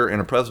interfere in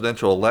a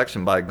presidential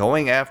election by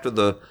going after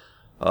the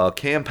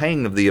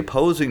campaign of the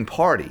opposing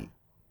party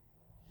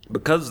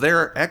because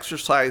they're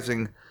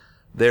exercising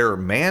their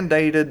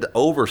mandated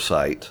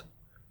oversight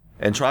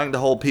and trying to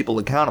hold people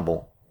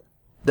accountable.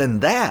 Then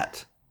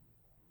that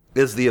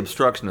is the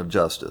obstruction of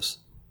justice.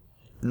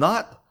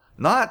 Not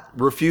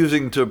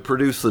refusing to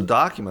produce the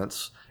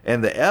documents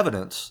and the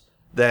evidence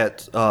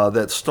that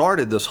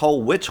started this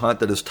whole witch hunt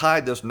that has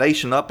tied this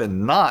nation up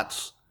in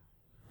knots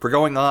for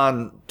going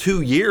on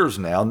 2 years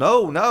now.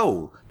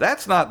 No,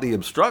 that's not the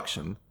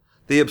obstruction.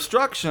 The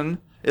obstruction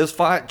is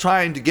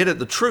trying to get at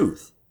the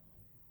truth.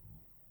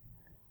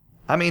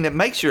 I mean, it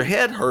makes your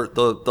head hurt,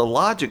 the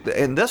logic.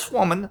 And this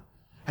woman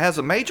has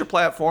a major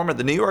platform at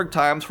the New York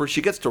Times where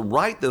she gets to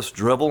write this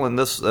drivel and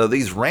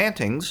these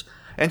rantings,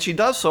 and she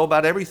does so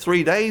about every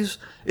 3 days.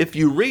 If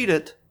you read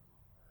it,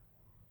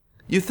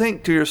 you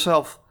think to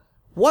yourself,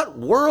 what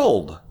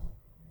world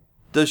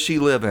does she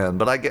live in?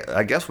 But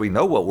I guess we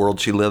know what world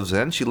she lives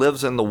in. She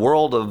lives in the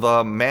world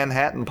of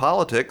Manhattan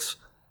politics,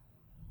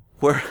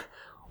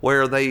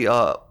 where they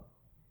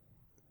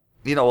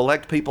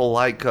elect people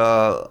like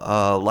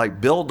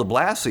Bill de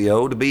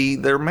Blasio to be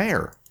their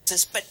mayor.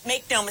 But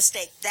make no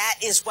mistake, that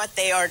is what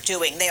they are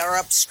doing. They are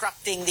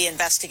obstructing the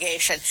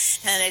investigation.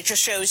 And it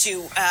just shows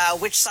you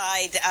which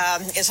side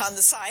is on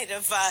the side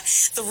of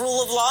the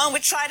rule of law and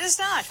which side is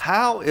not.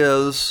 How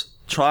is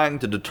trying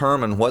to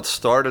determine what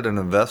started an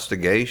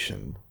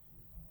investigation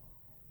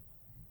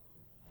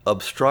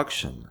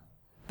obstruction?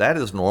 That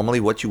is normally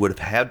what you would have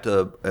had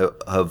to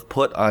have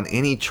put on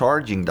any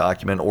charging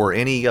document or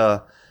any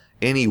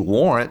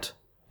warrant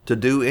to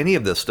do any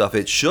of this stuff.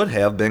 It should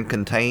have been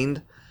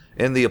contained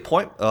in the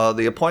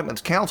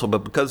appointments council,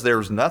 but because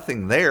there's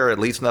nothing there, at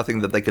least nothing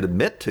that they could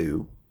admit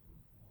to,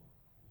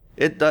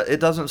 it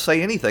doesn't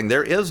say anything.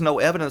 There is no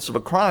evidence of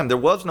a crime. There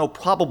was no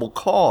probable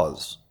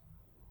cause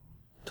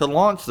to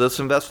launch this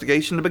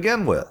investigation to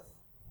begin with.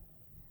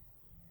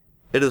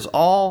 It is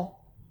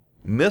all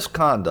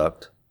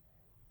misconduct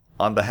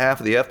on behalf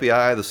of the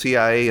FBI, the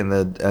CIA, and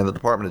the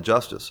Department of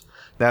Justice.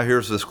 Now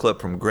here's this clip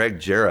from Greg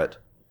Jarrett,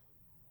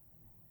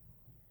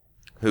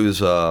 who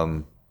has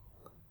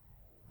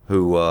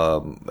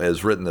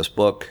written this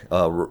book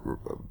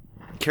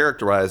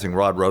characterizing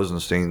Rod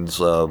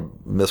Rosenstein's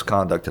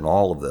misconduct in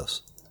all of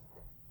this.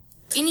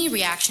 Any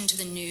reaction to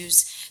the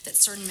news that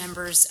certain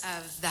members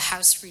of the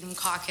House Freedom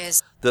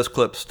Caucus... This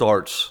clip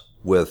starts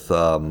with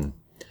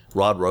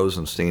Rod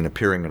Rosenstein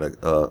appearing at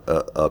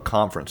a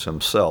conference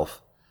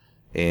himself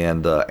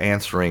and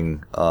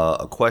answering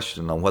a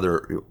question on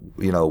whether,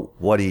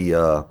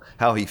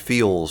 how he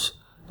feels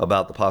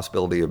about the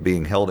possibility of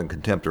being held in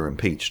contempt or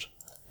impeached.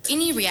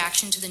 Any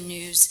reaction to the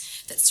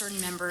news that certain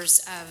members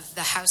of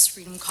the House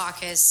Freedom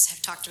Caucus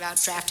have talked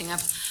about drafting up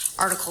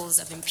articles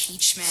of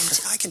impeachment?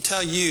 I can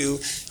tell you,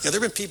 there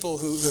have been people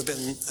who have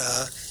been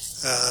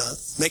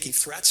making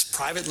threats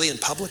privately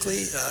and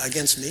publicly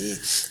against me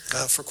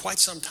for quite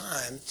some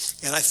time,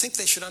 and I think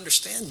they should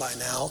understand by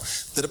now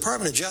the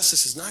Department of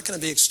Justice is not going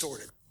to be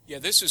extorted. Yeah,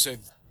 this is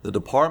The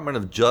Department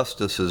of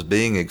Justice is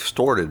being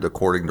extorted,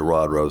 according to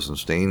Rod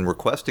Rosenstein,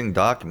 requesting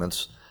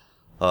documents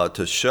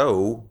to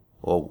show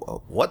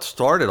what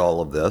started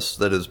all of this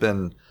that has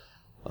been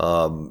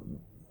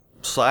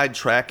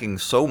sidetracking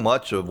so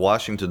much of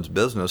Washington's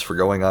business for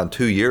going on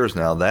 2 years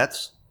now.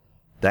 That's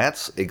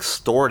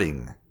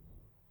extorting.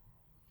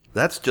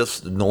 That's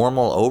just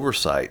normal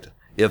oversight.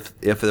 If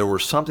there were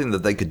something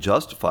that they could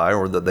justify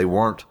or that they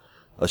weren't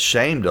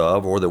ashamed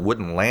of or that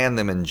wouldn't land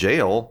them in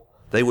jail,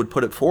 they would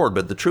put it forward.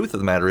 But the truth of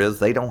the matter is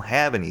they don't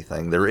have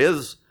anything. There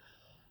is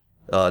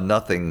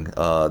nothing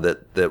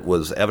that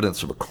was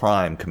evidence of a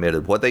crime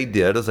committed. What they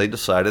did is they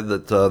decided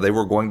that they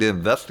were going to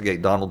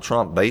investigate Donald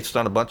Trump based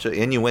on a bunch of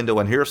innuendo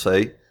and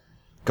hearsay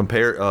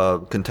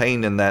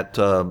contained in that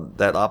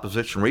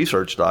opposition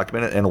research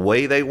document, and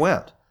away they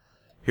went.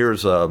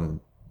 Here's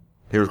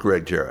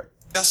Greg Jarrett.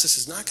 Justice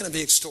is not going to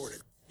be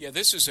extorted. Yeah,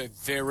 this is a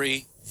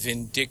very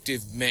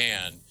vindictive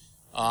man.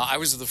 I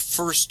was the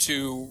first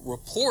to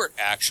report,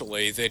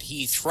 actually, that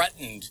he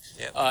threatened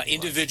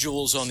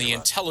individuals on the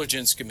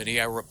Intelligence Committee.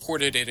 I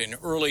reported it in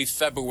early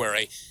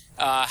February.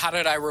 How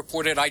did I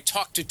report it? I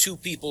talked to two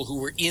people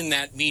who were in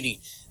that meeting.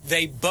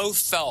 They both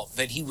felt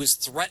that he was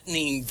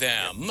threatening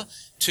them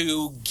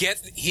to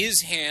get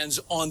his hands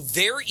on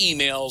their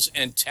emails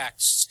and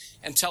texts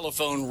and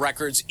telephone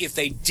records if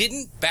they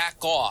didn't back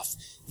off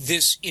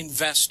this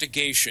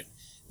investigation.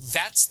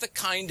 That's the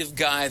kind of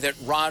guy that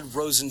Rod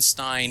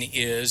Rosenstein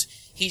is.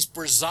 He's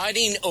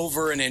presiding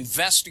over an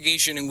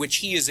investigation in which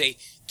he is a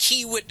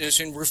key witness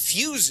and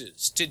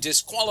refuses to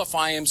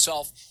disqualify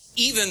himself,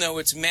 even though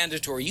it's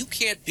mandatory. You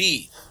can't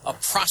be a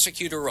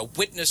prosecutor, a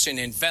witness, an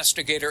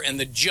investigator, and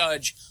the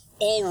judge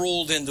all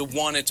rolled into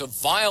one. It's a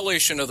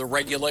violation of the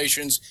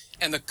regulations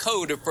and the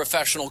code of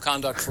professional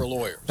conduct for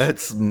lawyers.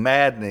 It's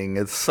maddening.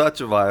 It's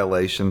such a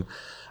violation.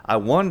 I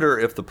wonder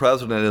if the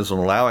president is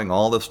allowing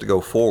all this to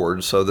go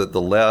forward so that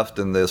the left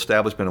and the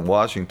establishment in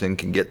Washington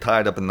can get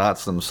tied up in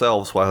knots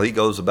themselves while he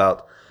goes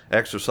about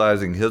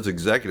exercising his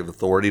executive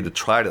authority to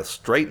try to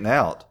straighten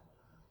out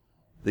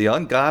the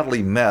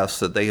ungodly mess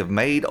that they have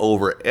made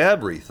over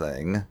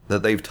everything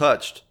that they've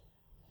touched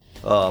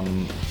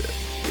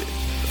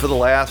for the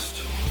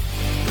last,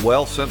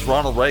 since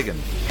Ronald Reagan.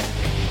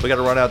 We got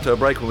to run out to a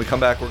break. When we come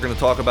back, we're going to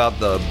talk about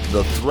the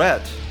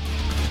threat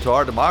to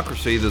our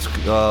democracy that's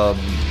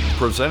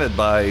presented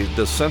by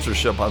this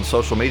censorship on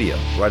social media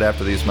right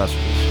after these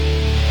messages.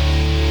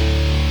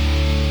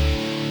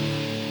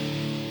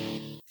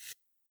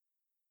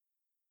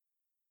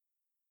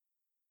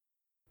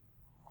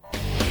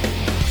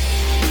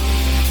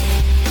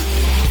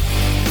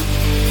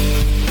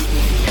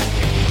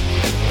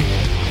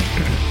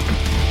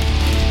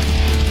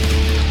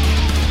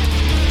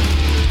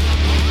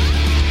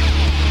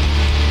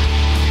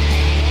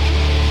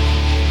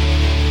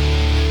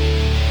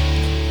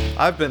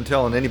 I've been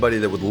telling anybody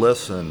that would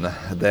listen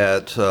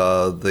that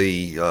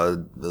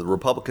the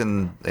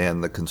Republican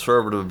and the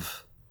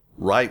conservative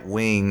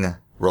right-wing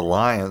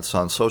reliance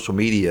on social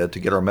media to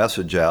get our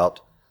message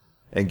out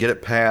and get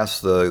it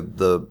past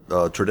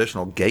the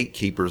traditional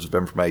gatekeepers of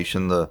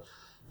information, the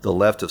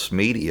leftist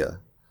media,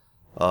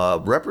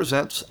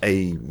 represents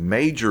a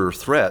major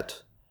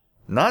threat,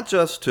 not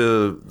just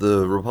to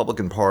the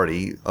Republican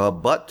Party,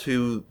 but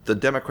to the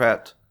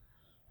democratic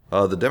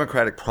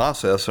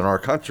process in our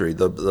country,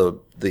 the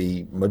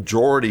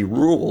majority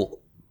rule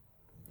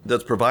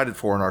that's provided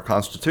for in our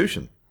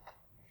Constitution.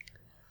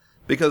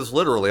 Because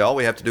literally all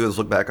we have to do is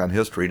look back on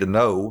history to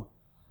know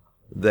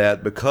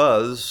that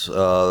because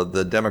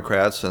the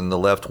Democrats and the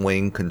left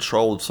wing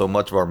controlled so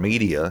much of our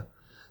media,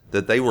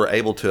 that they were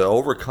able to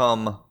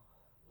overcome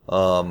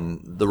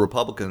the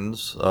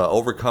Republicans,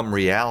 overcome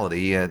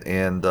reality,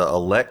 and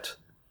elect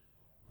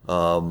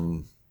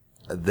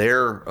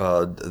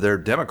their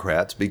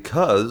Democrats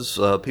because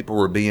people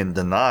were being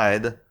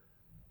denied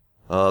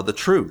the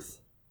truth.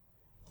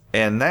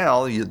 And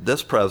now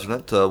this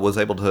president was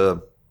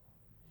able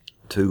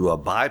to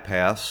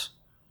bypass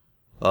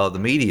the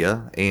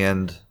media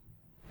and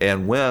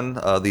win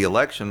the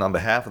election on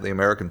behalf of the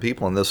American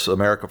people in this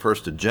America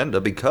First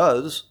agenda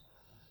because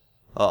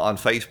on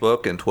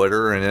Facebook and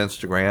Twitter and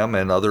Instagram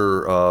and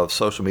other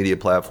social media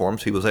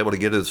platforms, he was able to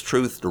get his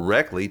truth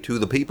directly to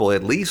the people,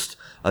 at least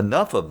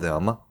enough of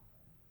them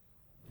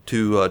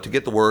to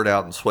get the word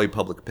out and sway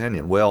public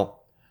opinion.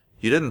 Well,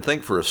 you didn't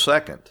think for a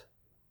second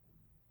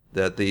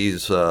that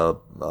these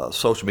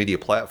social media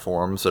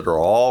platforms that are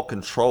all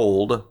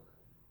controlled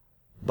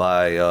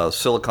by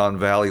Silicon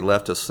Valley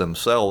leftists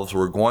themselves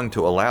were going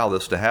to allow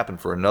this to happen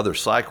for another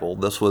cycle.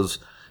 This was,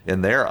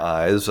 in their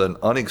eyes, an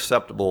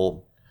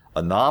unacceptable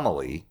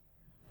anomaly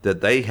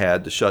that they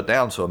had to shut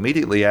down. So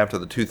immediately after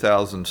the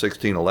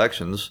 2016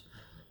 elections,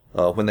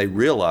 when they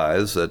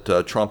realized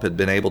that Trump had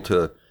been able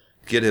to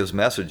get his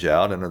message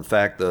out, and in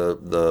fact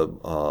the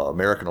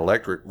American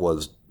electorate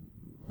was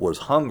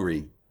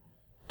hungry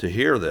to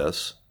hear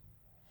this,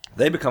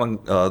 they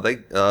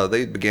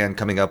began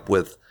coming up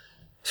with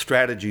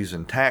strategies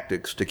and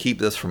tactics to keep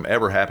this from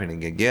ever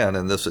happening again.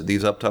 And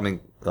these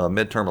upcoming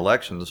midterm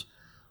elections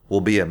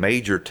will be a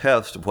major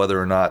test of whether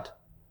or not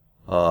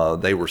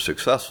they were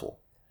successful.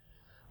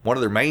 One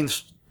of their main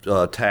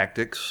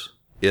tactics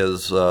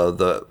is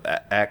the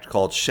act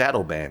called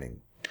shadow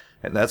banning.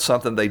 And that's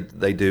something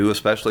they do,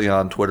 especially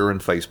on Twitter and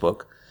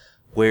Facebook,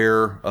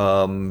 where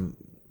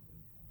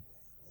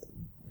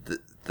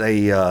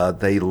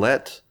they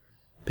let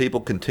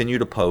people continue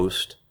to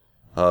post,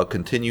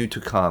 continue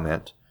to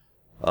comment,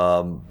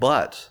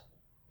 but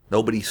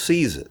nobody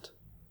sees it.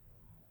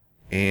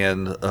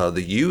 And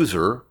the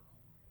user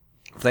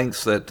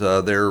thinks that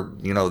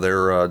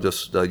they're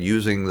just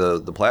using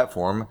the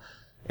platform,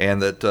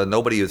 and that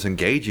nobody is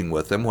engaging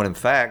with them, when in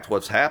fact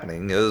what's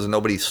happening is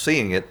nobody's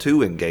seeing it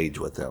to engage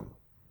with them.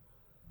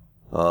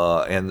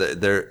 And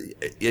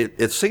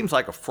it seems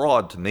like a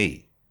fraud to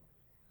me.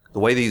 The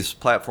way these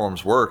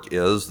platforms work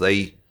is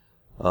they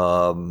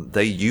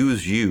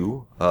use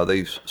you,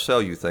 they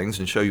sell you things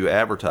and show you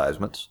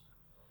advertisements,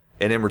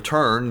 and in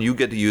return you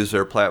get to use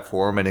their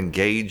platform and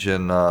engage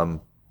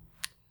in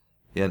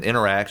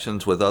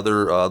interactions with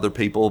other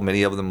people,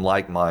 many of them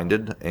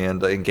like-minded,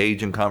 and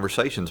engage in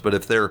conversations. But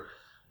if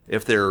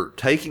they're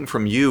taking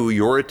from you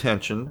your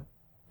attention,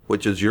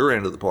 which is your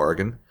end of the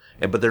bargain,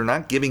 but they're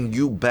not giving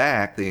you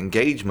back the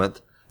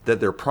engagement that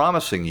they're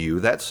promising you,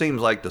 that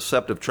seems like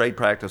deceptive trade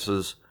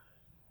practices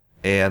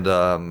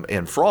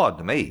and fraud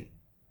to me.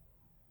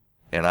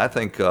 And I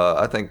think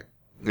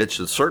it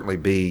should certainly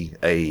be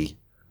a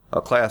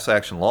class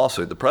action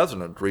lawsuit. The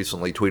president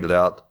recently tweeted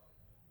out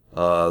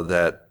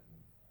that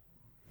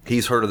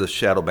he's heard of this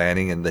shadow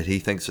banning and that he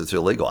thinks it's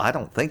illegal. I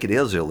don't think it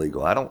is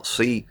illegal. I don't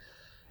see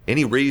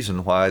any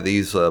reason why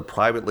these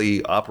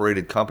privately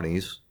operated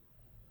companies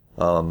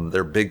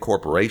they're big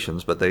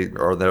corporations, but they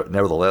are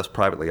nevertheless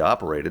privately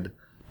operated,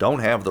 don't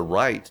have the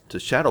right to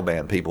shadow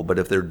ban people. But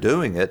if they're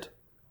doing it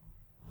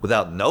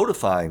without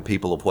notifying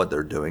people of what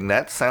they're doing,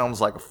 that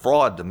sounds like a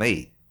fraud to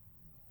me.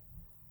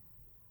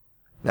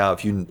 Now,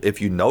 if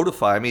you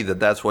notify me that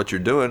that's what you're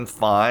doing,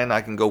 fine,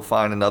 I can go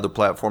find another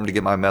platform to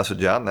get my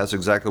message out, and that's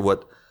exactly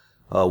what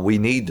we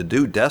need to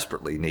do,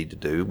 desperately need to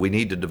do. We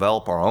need to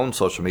develop our own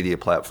social media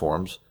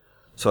platforms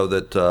so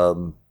that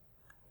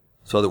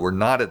we're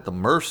not at the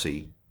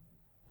mercy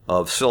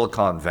of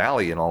Silicon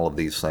Valley and all of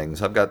these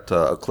things. I've got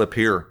a clip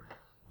here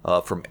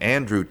from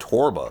Andrew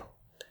Torba.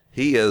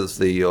 He is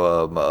the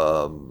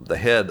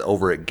head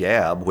over at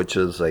Gab, which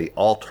is a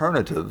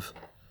alternative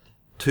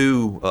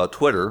to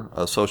Twitter,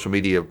 a social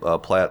media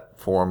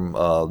platform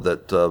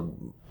that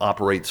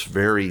operates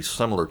very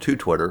similar to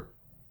Twitter.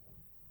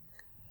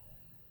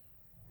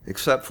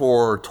 Except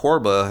for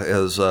Torba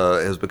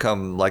has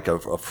become like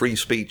a free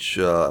speech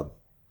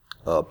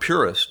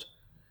purist,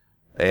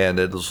 and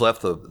it has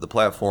left the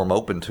platform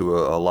open to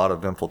a lot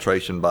of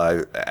infiltration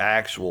by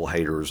actual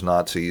haters,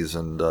 Nazis,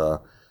 and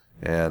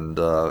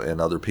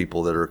other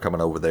people that are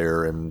coming over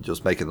there and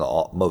just making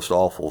the most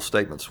awful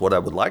statements. What I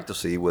would like to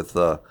see with,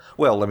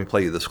 let me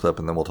play you this clip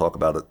and then we'll talk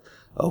about it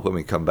when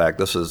we come back.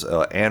 This is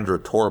Andrew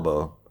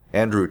Torba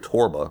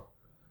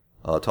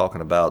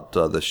talking about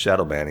the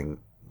shadow banning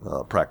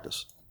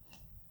practice.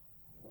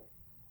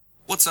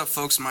 What's up,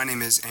 folks? My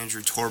name is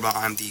Andrew Torba.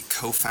 I'm the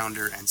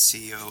co-founder and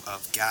CEO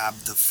of Gab,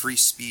 the free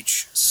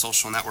speech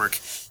social network.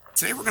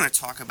 Today we're going to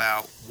talk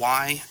about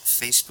why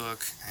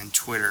Facebook and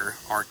Twitter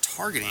are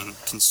targeting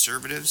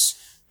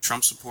conservatives,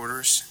 Trump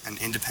supporters,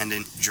 and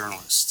independent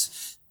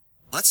journalists.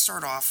 Let's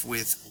start off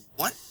with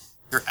what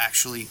they're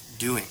actually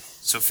doing.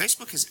 So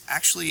Facebook has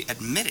actually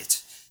admitted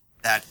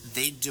that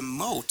they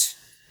demote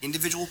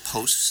individual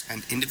posts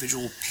and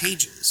individual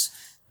pages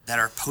that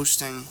are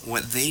posting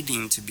what they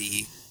deem to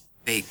be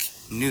fake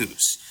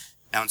news.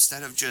 Now,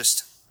 instead of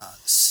just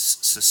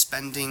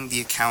suspending the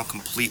account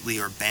completely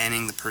or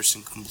banning the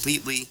person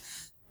completely,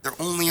 they're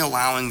only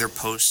allowing their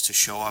posts to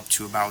show up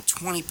to about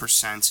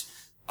 20%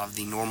 of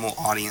the normal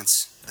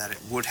audience that it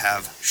would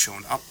have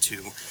shown up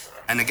to.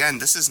 And again,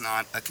 this is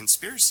not a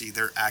conspiracy.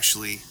 They're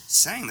actually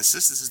saying this.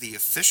 This is the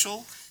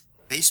official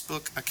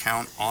Facebook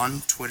account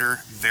on Twitter,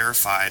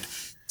 verified,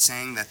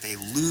 saying that they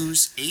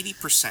lose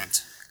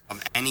 80%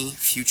 of any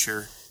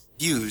future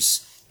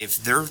views if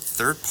their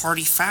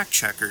third-party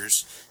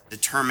fact-checkers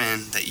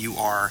determine that you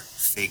are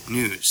fake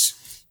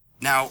news.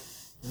 Now,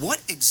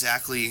 what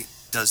exactly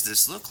does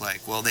this look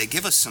like? Well, they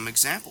give us some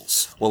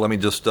examples. Well, let me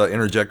just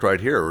interject right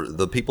here.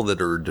 The people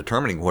that are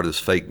determining what is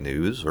fake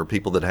news are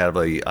people that have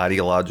a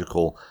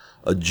ideological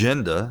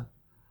agenda,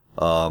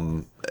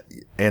 and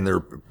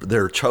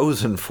they're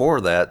chosen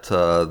for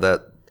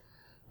that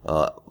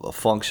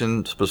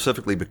function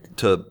specifically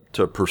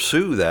to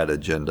pursue that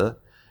agenda.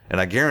 And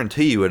I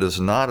guarantee you, it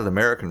is not an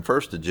American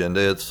First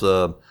agenda. It's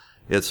an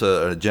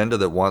agenda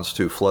that wants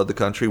to flood the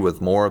country with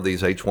more of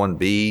these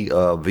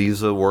H-1B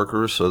visa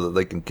workers so that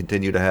they can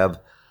continue to have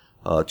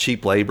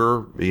cheap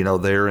labor,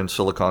 there in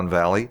Silicon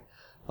Valley.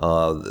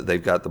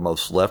 They've got the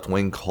most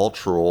left-wing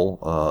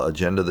cultural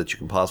agenda that you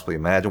can possibly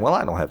imagine. Well,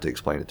 I don't have to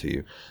explain it to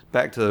you.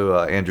 Back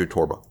to Andrew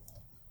Torba.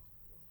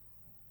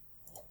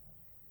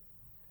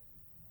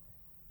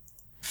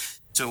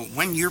 So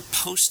when you're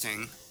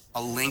posting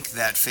a link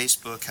that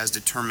Facebook has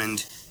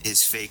determined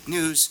is fake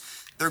news,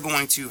 they're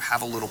going to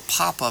have a little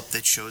pop-up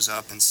that shows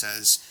up and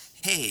says,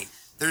 hey,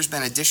 there's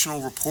been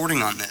additional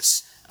reporting on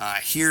this.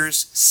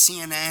 Here's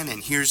CNN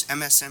and here's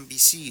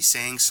MSNBC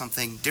saying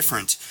something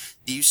different.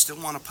 Do you still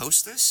want to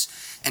post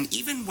this? And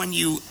even when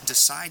you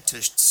decide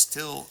to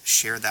still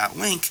share that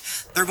link,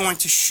 they're going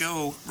to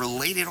show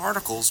related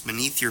articles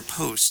beneath your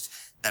post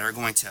that are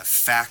going to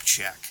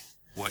fact-check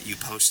what you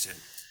posted.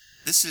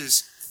 This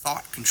is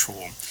thought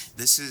control.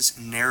 This is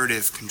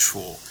narrative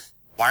control.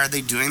 Why are they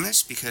doing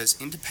this? Because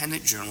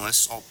independent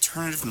journalists,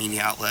 alternative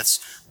media outlets,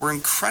 were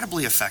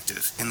incredibly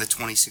effective in the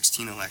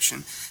 2016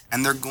 election,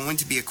 and they're going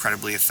to be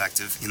incredibly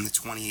effective in the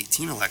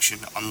 2018 election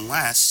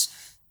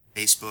unless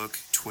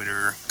Facebook,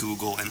 Twitter,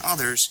 Google, and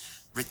others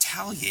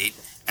retaliate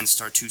and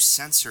start to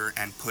censor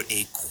and put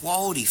a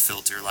quality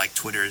filter like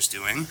Twitter is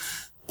doing,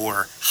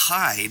 or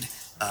hide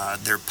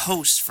their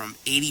posts from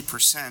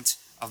 80%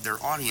 of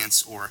their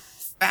audience, or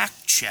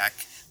fact check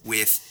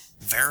with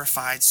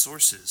verified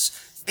sources.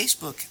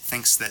 Facebook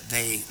thinks that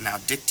they now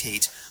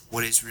dictate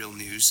what is real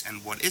news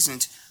and what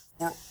isn't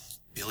for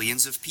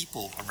billions of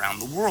people around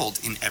the world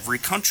in every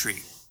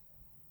country.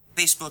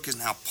 Facebook is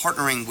now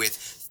partnering with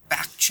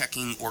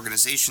fact-checking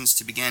organizations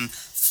to begin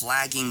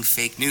flagging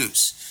fake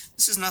news.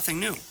 This is nothing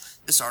new.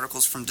 This article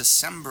is from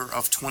December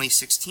of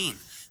 2016.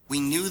 We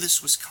knew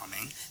this was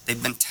coming.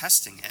 They've been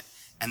testing it,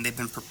 and they've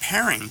been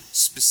preparing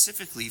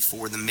specifically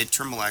for the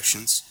midterm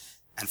elections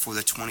and for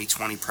the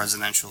 2020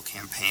 presidential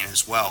campaign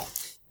as well.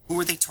 Who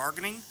are they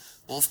targeting?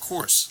 Well, of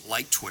course,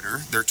 like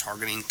Twitter, they're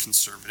targeting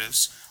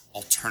conservatives,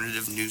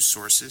 alternative news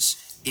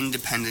sources,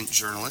 independent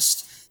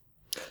journalists.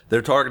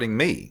 They're targeting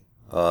me.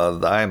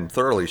 I am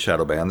thoroughly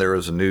shadow banned. There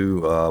is a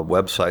new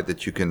website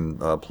that you can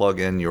plug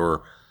in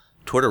your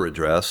Twitter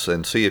address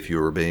and see if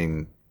you are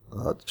being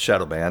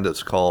shadow banned.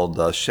 It's called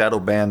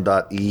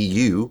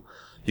shadowban.eu.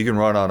 You can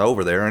run on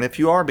over there. And if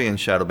you are being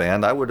shadow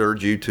banned, I would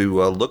urge you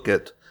to look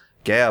at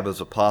Gab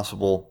as a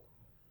possible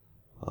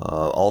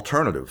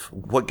alternative.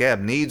 What Gab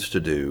needs to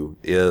do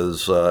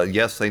is,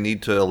 yes, they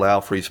need to allow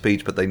free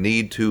speech, but they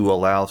need to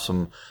allow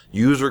some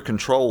user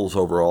controls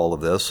over all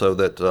of this so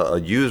that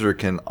a user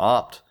can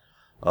opt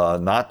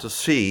not to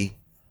see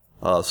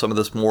some of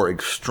this more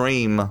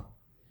extreme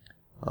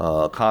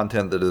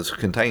content that is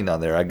contained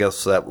on there. I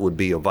guess that would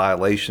be a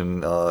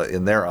violation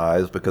in their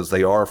eyes because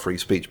they are free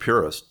speech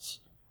purists.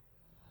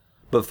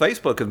 But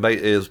Facebook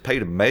has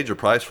paid a major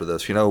price for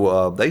this. You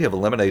know, they have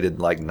eliminated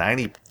like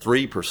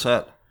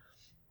 93%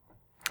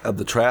 of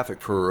the traffic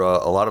for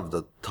a lot of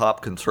the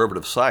top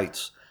conservative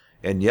sites.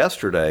 And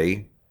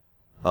yesterday,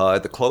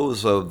 at the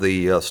close of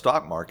the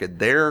stock market,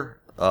 their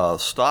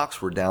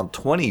stocks were down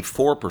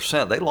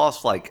 24%. They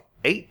lost like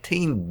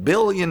 $18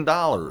 billion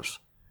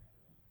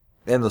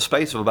in the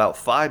space of about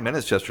 5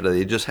 minutes yesterday.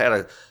 They just had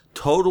a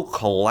total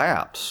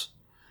collapse.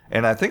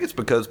 And I think it's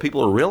because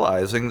people are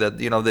realizing that,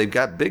 you know, they've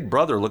got Big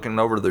Brother looking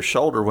over their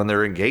shoulder when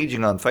they're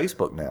engaging on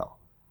Facebook now.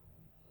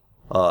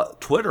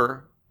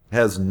 Twitter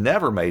has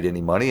never made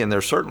any money, and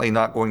they're certainly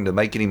not going to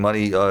make any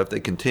money if they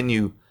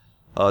continue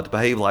to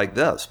behave like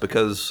this,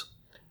 because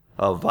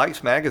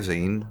Vice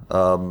magazine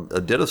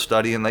did a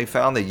study, and they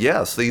found that,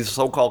 yes, these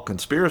so-called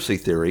conspiracy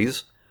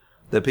theories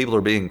that people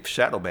are being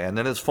shadow banned,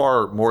 and it's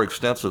far more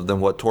extensive than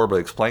what Torba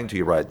explained to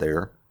you right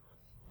there,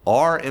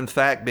 are in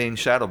fact being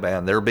shadow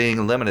banned. They're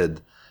being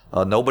limited.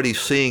 Nobody's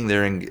seeing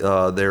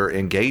their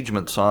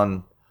engagements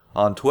on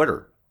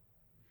Twitter.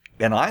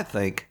 And I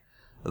think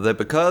that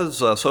because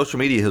social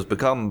media has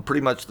become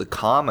pretty much the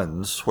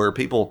commons where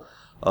people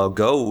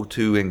go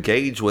to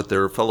engage with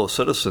their fellow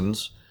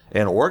citizens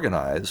and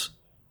organize,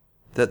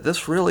 that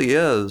this really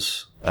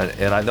is,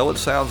 and I know it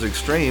sounds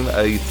extreme,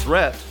 a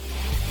threat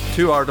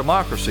to our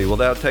democracy. Well,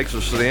 that takes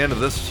us to the end of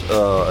this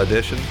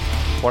edition.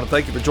 I want to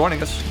thank you for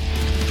joining us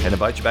and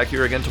invite you back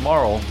here again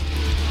tomorrow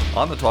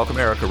on the Talk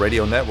America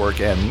Radio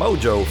Network and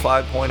Mojo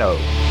 5.0.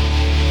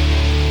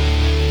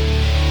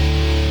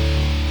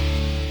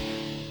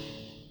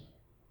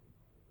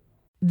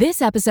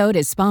 This episode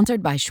is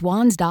sponsored by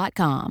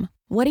Schwans.com.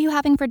 What are you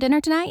having for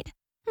dinner tonight?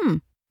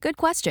 Good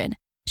question.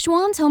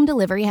 Schwans Home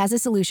Delivery has a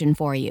solution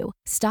for you.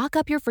 Stock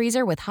up your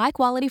freezer with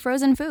high-quality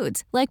frozen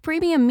foods like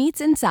premium meats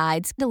and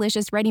sides,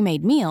 delicious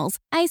ready-made meals,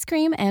 ice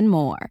cream, and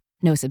more.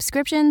 No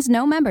subscriptions,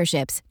 no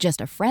memberships,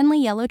 just a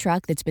friendly yellow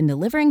truck that's been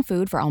delivering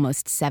food for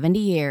almost 70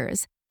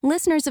 years.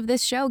 Listeners of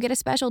this show get a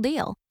special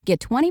deal. Get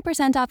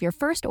 20% off your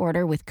first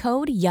order with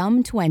code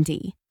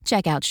YUM20.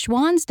 Check out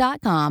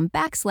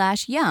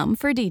schwans.com/YUM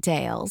for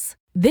details.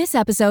 This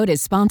episode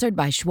is sponsored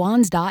by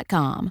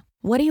Schwans.com.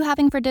 What are you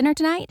having for dinner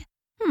tonight?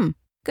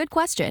 Good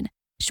question.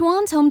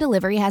 Schwans Home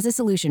Delivery has a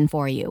solution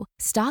for you.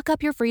 Stock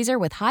up your freezer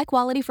with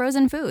high-quality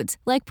frozen foods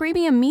like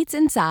premium meats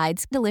and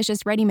sides,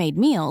 delicious ready-made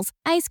meals,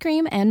 ice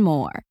cream, and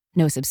more.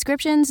 No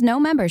subscriptions, no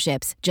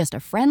memberships, just a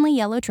friendly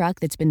yellow truck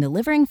that's been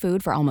delivering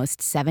food for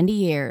almost 70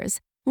 years.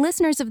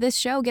 Listeners of this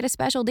show get a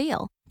special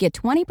deal. Get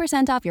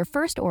 20% off your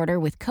first order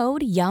with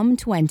code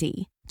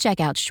YUM20. Check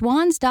out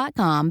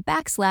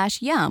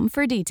schwans.com/YUM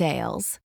for details.